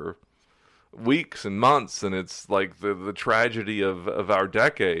papers for weeks and months, and it's like the tragedy of our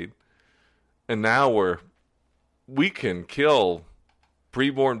decade. And now we can kill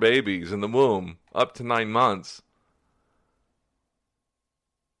preborn babies in the womb up to 9 months.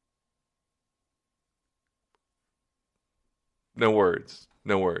 No words.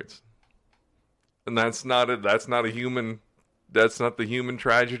 And that's not the human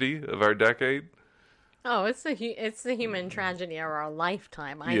tragedy of our decade. Oh, it's the human tragedy of our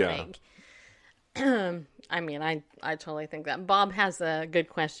lifetime, I think. I mean, I totally think that. Bob has a good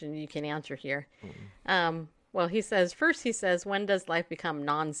question you can answer here. Well, he says, when does life become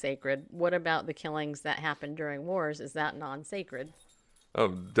non-sacred? What about the killings that happen during wars? Is that non-sacred? Oh,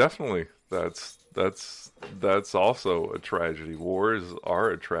 definitely. That's also a tragedy. Wars are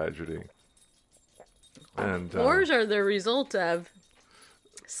a tragedy. And wars are the result of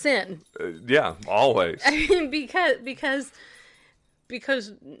sin. Yeah, always. I mean, because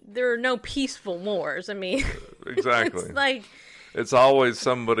there are no peaceful wars. I mean, exactly. It's always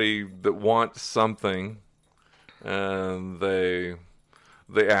somebody that wants something, and they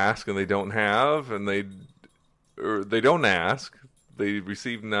ask and they don't have, and they don't ask. They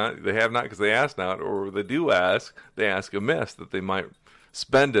receive not. They have not because they ask not, or they do ask. They ask amiss that they might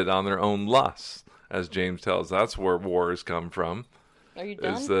spend it on their own lusts, as James tells. That's where wars come from. Are you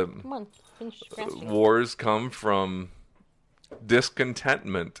done? Come on, finish scratching. Wars come from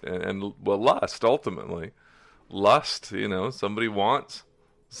discontentment and lust. Ultimately, lust. Somebody wants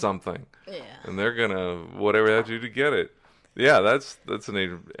something, and they're gonna whatever they have to do to get it. Yeah, that's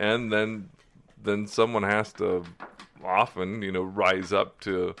and then someone has to often rise up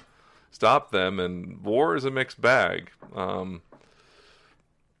to stop them. And war is a mixed bag.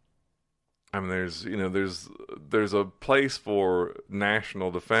 I mean, there's a place for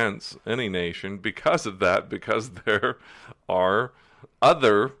national defense, any nation, because of that, because there are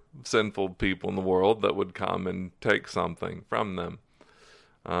other sinful people in the world that would come and take something from them.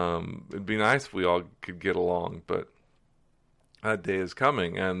 It'd be nice if we all could get along, but that day is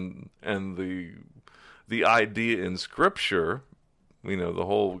coming, and the idea in Scripture, the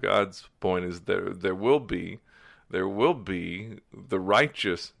whole God's point is there will be the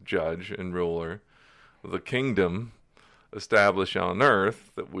righteous judge and ruler, the kingdom established on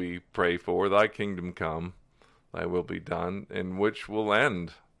earth that we pray for. Thy kingdom come, thy will be done, in which will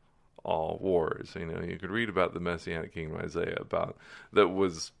end all wars. You could read about the Messianic kingdom, Isaiah, about that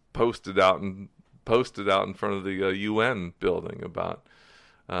was posted out in front of the UN building about.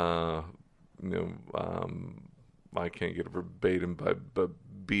 I can't get a verbatim, but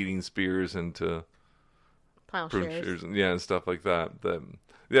beating spears into plowshares, and stuff like that.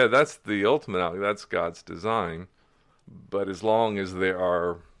 That's the ultimate. That's God's design. But as long as there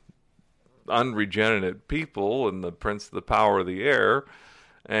are unregenerate people and the prince of the power of the air,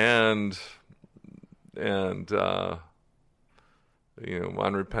 and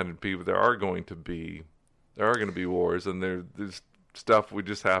unrepentant people, there are going to be wars, and there's stuff we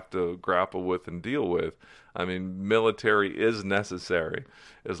just have to grapple with and deal with. I mean, military is necessary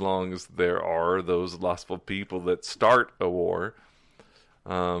as long as there are those lustful people that start a war.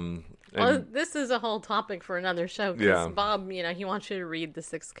 Well, this is a whole topic for another show. Because Bob, he wants you to read the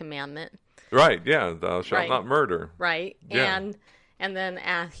 6th commandment. Right, yeah, thou shalt not murder. Right, yeah. And then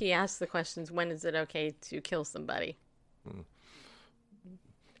he asks the questions, when is it okay to kill somebody?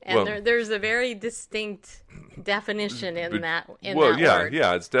 And there's a very distinct definition in that word.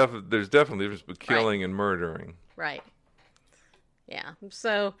 Yeah, it's there's definitely a difference between killing and murdering. Right. Yeah.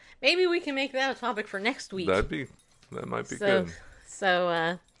 So maybe we can make that a topic for next week. That might be good.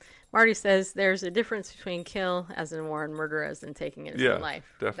 So Marty says there's a difference between kill as in war and murder as in taking his own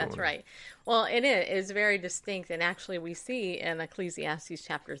life. Definitely. That's right. Well, it is very distinct, and actually we see in Ecclesiastes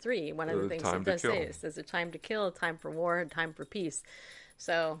chapter 3, one of the things it does say is there's a time to kill, a time for war, a time for peace.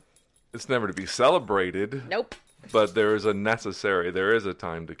 So it's never to be celebrated. Nope. But there is a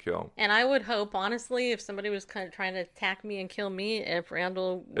time to kill. And I would hope, honestly, if somebody was kind of trying to attack me and kill me, if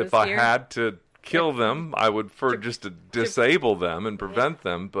Randall was If I had to kill them, I would just to disable them and prevent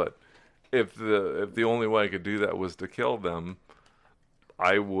them. But if the only way I could do that was to kill them,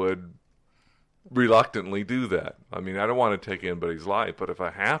 I would reluctantly do that. I mean, I don't want to take anybody's life, but if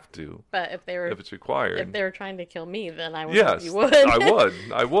I have to, if it's required, if they were trying to kill me, then I would. Yes, you would.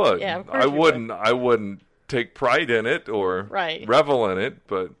 I would. Yeah, of course I wouldn't take pride in it or revel in it,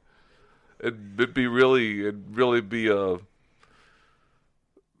 but it'd really be a,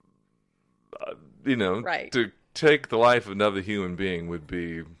 Right. to take the life of another human being would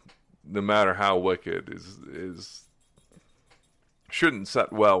be, no matter how wicked, is shouldn't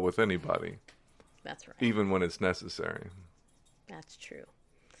set well with anybody. That's right. Even when it's necessary. That's true.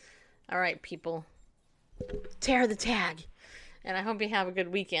 All right, people. Tear the tag. And I hope you have a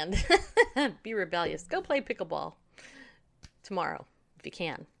good weekend. Be rebellious. Go play pickleball tomorrow, if you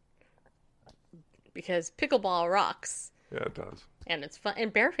can. Because pickleball rocks. Yeah, it does. And it's fun.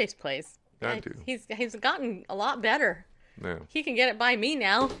 And Bareface plays. Yeah, I do. He's gotten a lot better. Yeah. He can get it by me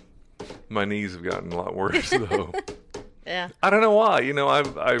now. My knees have gotten a lot worse, though. Yeah. I don't know why.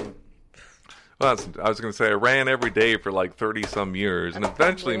 I was going to say I ran every day for like 30-some years, and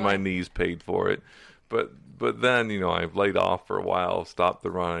eventually my knees paid for it. But then, I laid off for a while, stopped the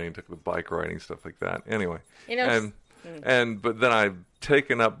running, took the bike riding, stuff like that. Anyway. But then I've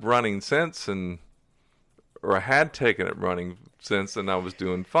taken up running since, or I had taken up running since, and I was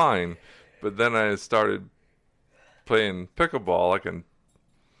doing fine. But then I started playing pickleball,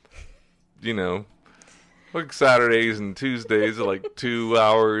 like Saturdays and Tuesdays, like 2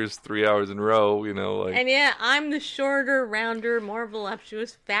 hours, 3 hours in a row, And yeah, I'm the shorter, rounder, more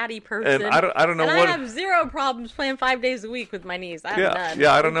voluptuous, fatty person. And I don't know and what. I have zero problems playing 5 days a week with my knees. I have none.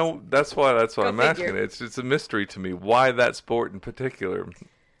 Yeah, I don't know. That's why I'm figure. asking. It's a mystery to me why that sport in particular.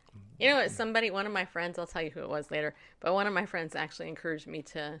 You know what? One of my friends, I'll tell you who it was later, but one of my friends actually encouraged me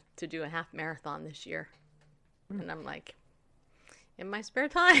to do a half marathon this year. And I'm like, in my spare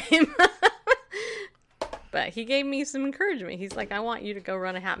time. But he gave me some encouragement. He's like, I want you to go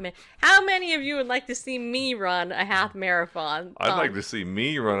run a half marathon. How many of you would like to see me run a half marathon? I'd like to see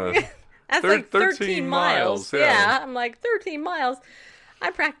me run a That's like 13 miles. Yeah. I'm like, 13 miles.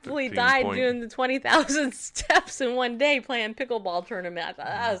 I practically 13 died point. doing the 20,000 steps in one day playing pickleball tournament. I thought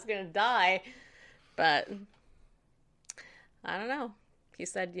I was going to die. But I don't know. He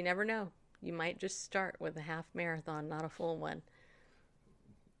said, you never know. You might just start with a half marathon, not a full one.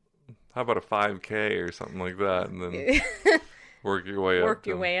 How about a 5K or something like that, and then work your way up. Work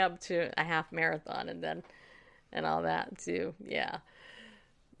your way up to a half marathon, and all that too. Yeah.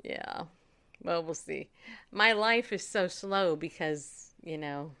 Well, we'll see. My life is so slow because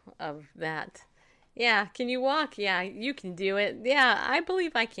of that. Yeah. Can you walk? Yeah, you can do it. Yeah, I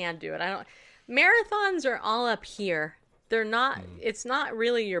believe I can do it. Marathons are all up here. They're not. It's not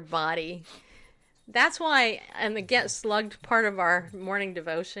really your body. That's why, in the Get Slugged part of our morning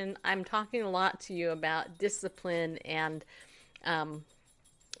devotion, I'm talking a lot to you about discipline and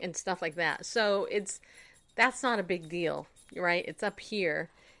stuff like that. So that's not a big deal, right? It's up here.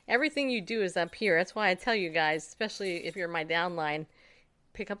 Everything you do is up here. That's why I tell you guys, especially if you're my downline,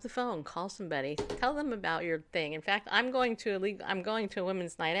 pick up the phone, call somebody, tell them about your thing. In fact, I'm going to a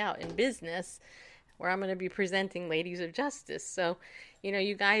women's night out in business, where I'm going to be presenting Ladies of Justice. So,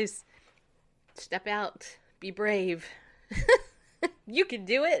 you guys. Step out. Be brave. You can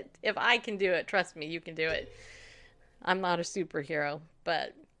do it. If I can do it, trust me, you can do it. I'm not a superhero,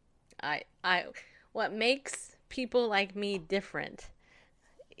 but what makes people like me different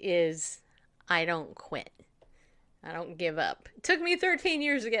is I don't quit. I don't give up. It took me 13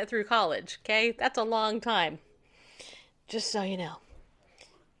 years to get through college, okay? That's a long time. Just so you know.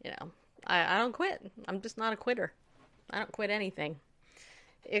 I don't quit. I'm just not a quitter. I don't quit anything.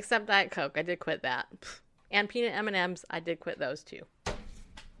 Except Diet Coke. I did quit that. And peanut M&Ms. I did quit those too.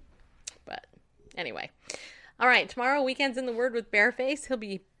 But anyway. All right. Tomorrow, Weekends in the Word with Bareface.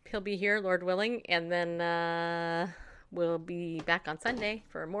 He'll be here, Lord willing. And then we'll be back on Sunday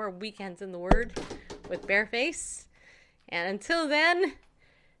for more Weekends in the Word with Bareface. And until then,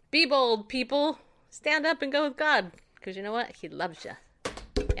 be bold, people. Stand up and go with God. Because you know what? He loves you.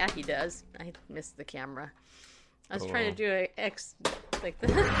 Yeah, he does. I missed the camera. I was trying to do like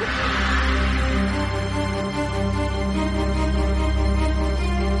this.